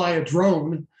 fly a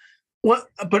drone. What?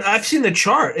 But I've seen the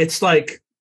chart. It's like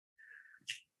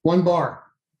 1 bar.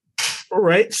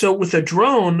 Right. So with a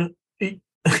drone,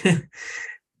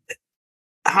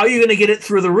 how are you going to get it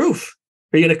through the roof?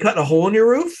 Are you going to cut a hole in your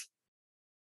roof?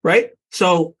 Right.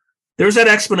 So there's that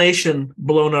explanation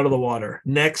blown out of the water.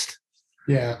 Next.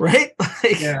 Yeah. Right.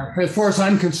 Yeah. As far as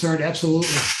I'm concerned, absolutely.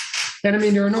 And I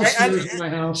mean, there are no stairs in my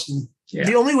house. And,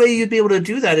 The only way you'd be able to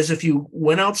do that is if you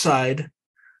went outside,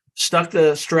 strapped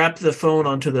the phone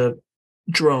onto the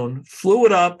drone, flew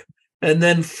it up, and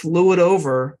then flew it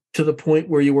over to the point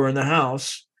where you were in the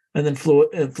house, and then flew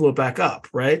it back up,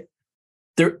 right?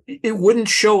 it wouldn't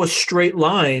show a straight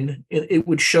line. It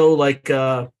would show like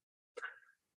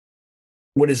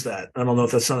what is that? I don't know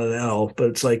if that's not an L, but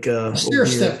it's like a stair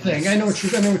step thing. I know what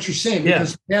you're saying,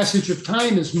 because the passage of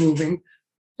time is moving,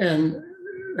 and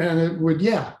it would,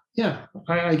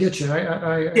 I get you.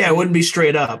 It wouldn't be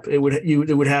straight up. It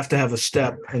would have to have a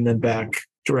step and then back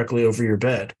directly over your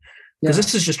bed, because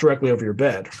this is just directly over your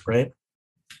bed, right?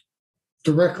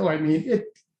 Directly. I mean,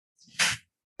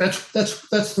 that's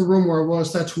the room where I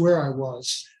was. That's where I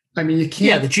was. I mean, you can't.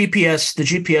 Yeah, the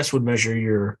GPS would measure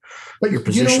your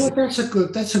position. You know what?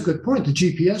 That's a good point. The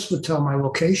GPS would tell my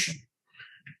location.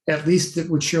 At least it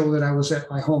would show that I was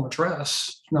at my home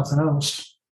address. Nothing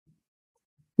else.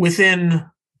 Within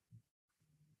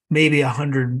maybe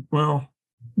 100. Well,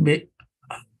 I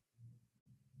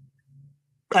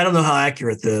don't know how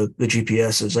accurate the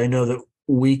GPS is. I know that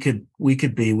we could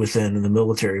be within, in the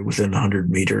military, within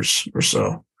 100 meters or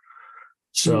so.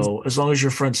 So as long as your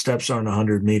front steps aren't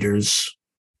 100 meters,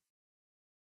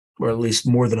 or at least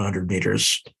more than 100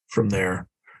 meters from there,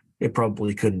 it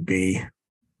probably couldn't be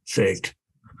faked.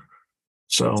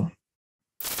 So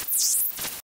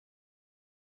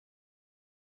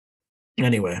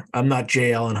anyway, I'm not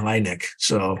J. Allen Hynek,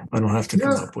 so I don't have to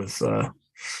come up with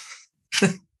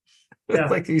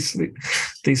like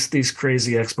these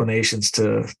crazy explanations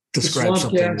to describe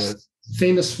something.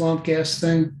 Famous swamp gas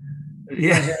thing.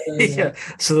 Yeah.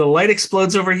 So the light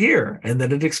explodes over here, and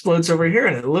then it explodes over here,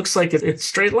 and it looks like it's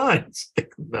straight lines.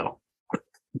 No.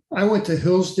 I went to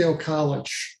Hillsdale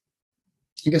College.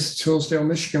 I guess it's Hillsdale,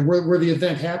 Michigan, where the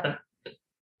event happened,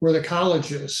 where the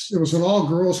college is. It was an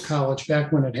all-girls college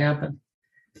back when it happened.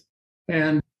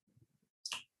 And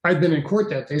I'd been in court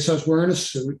that day, so I was wearing a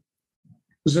suit.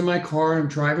 Was in my car. I'm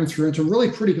driving through into a really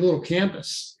pretty little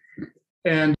campus.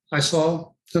 And I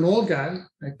saw an old guy,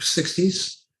 like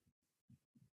 60s,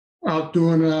 out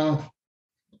doing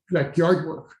like yard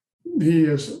work. He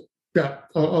has got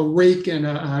a rake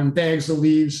and bags of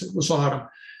leaves. It was autumn.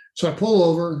 So I pull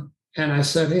over and I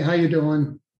said, "Hey, how you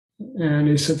doing?" And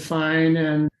he said, "Fine."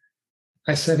 And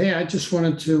I said, "Hey, I just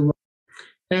wanted to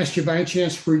ask you, by any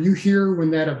chance, were you here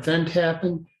when that event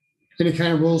happened?" And he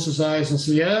kind of rolls his eyes and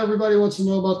says, "Yeah, everybody wants to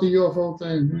know about the UFO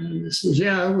thing." And he says,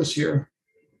 "Yeah, I was here."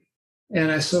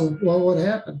 And I said, "Well, what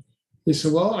happened?" He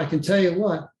said, "Well, I can tell you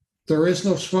what. There is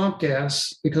no swamp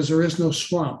gas because there is no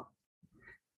swamp."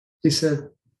 He said,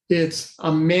 "It's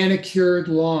a manicured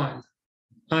lawn.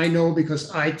 I know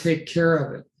because I take care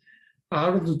of it.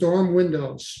 Out of the dorm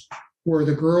windows where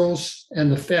the girls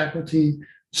and the faculty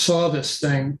saw this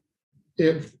thing,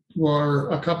 it were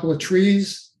a couple of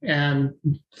trees and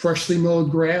freshly mowed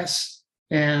grass,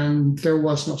 and there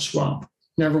was no swamp.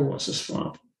 Never was a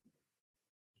swamp."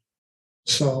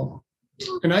 So,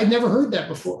 and I'd never heard that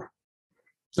before.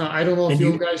 Now, I don't know if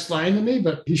you guys lying to me,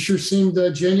 but he sure seemed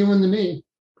genuine to me.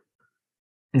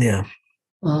 Yeah.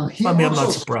 I'm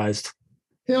not surprised.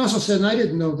 He also said, and I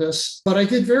didn't know this, but I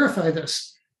did verify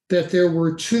this, that there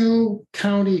were 2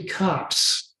 county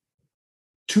cops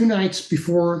 2 nights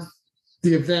before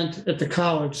the event at the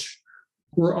college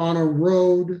were on a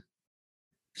road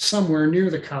somewhere near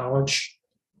the college,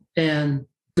 and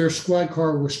their squad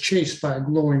car was chased by a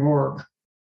glowing orb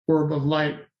of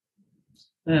light.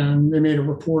 And they made a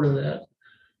report of that.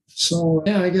 So,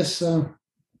 I guess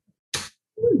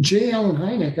J. Allen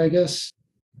Hynek, I guess,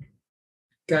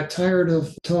 got tired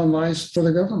of telling lies for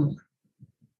the government.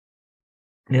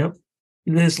 Yep.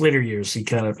 In his later years,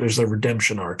 there's a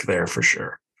redemption arc there for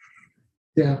sure.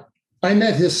 Yeah. I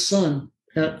met his son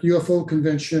at UFO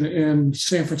convention in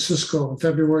San Francisco in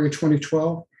February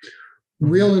 2012.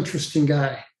 Real interesting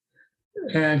guy.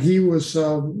 And he was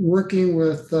working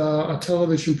with a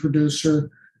television producer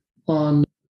on,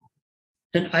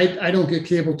 and I don't get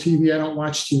cable TV, I don't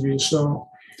watch TV,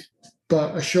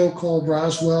 but a show called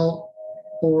Roswell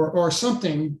or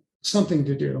something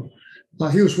to do.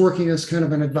 He was working as kind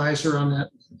of an advisor on that.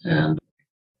 And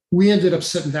we ended up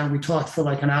sitting down. We talked for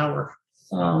like an hour.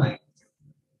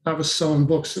 I was selling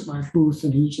books at my booth,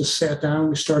 and he just sat down.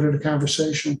 We started a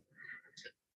conversation.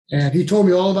 And he told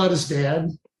me all about his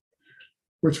dad,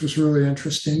 which was really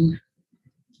interesting.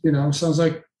 Sounds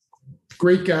like a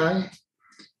great guy,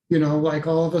 like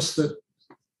all of us that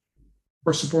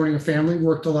were supporting a family,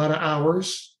 worked a lot of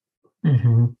hours.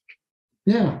 Mm-hmm.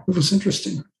 Yeah, it was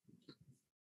interesting.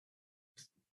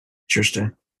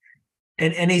 Interesting.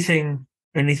 And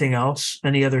anything else?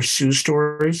 Any other Sioux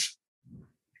stories?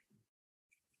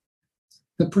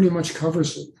 That pretty much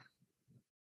covers it.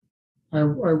 I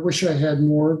wish I had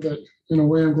more, but in a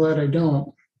way, I'm glad I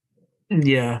don't.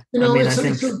 Yeah.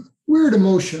 It's a weird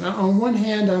emotion. On one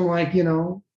hand, I'm like,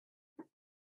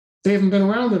 they haven't been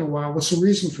around in a while. What's the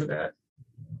reason for that?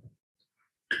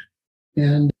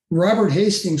 And Robert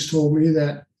Hastings told me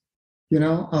that,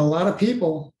 a lot of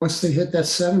people, once they hit that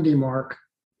 70 mark,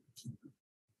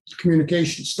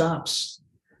 communication stops.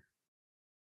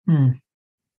 Hmm.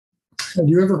 Have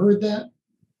you ever heard that?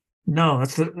 No,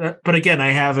 but again,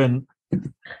 I haven't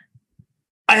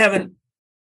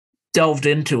delved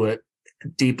into it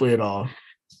deeply at all.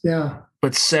 Yeah.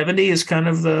 But 70 is kind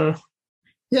of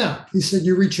Yeah. He said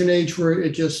you reach an age where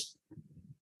it just,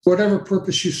 whatever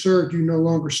purpose you served, you no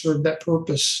longer serve that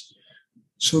purpose.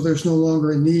 So there's no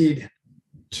longer a need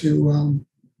to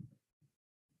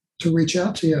reach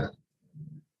out to you.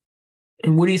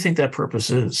 And what do you think that purpose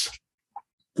is?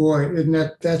 Boy,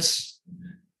 isn't that's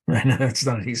I know that's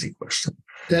not an easy question.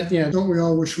 Don't we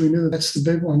all wish we knew? That's the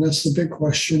big one. That's the big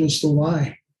question, as to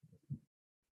why.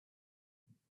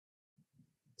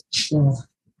 So,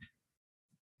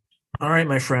 all right,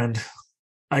 my friend,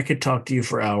 I could talk to you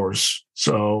for hours.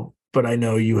 But I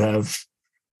know you have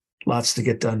lots to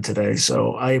get done today.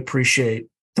 So I appreciate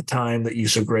the time that you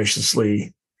so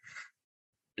graciously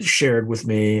shared with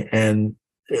me. And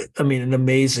I mean, an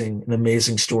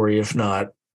amazing story, if not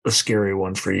a scary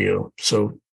one for you.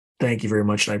 So thank you very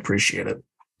much. And I appreciate it.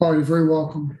 Oh, you're very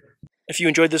welcome. If you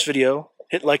enjoyed this video,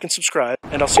 hit like and subscribe,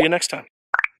 and I'll see you next time.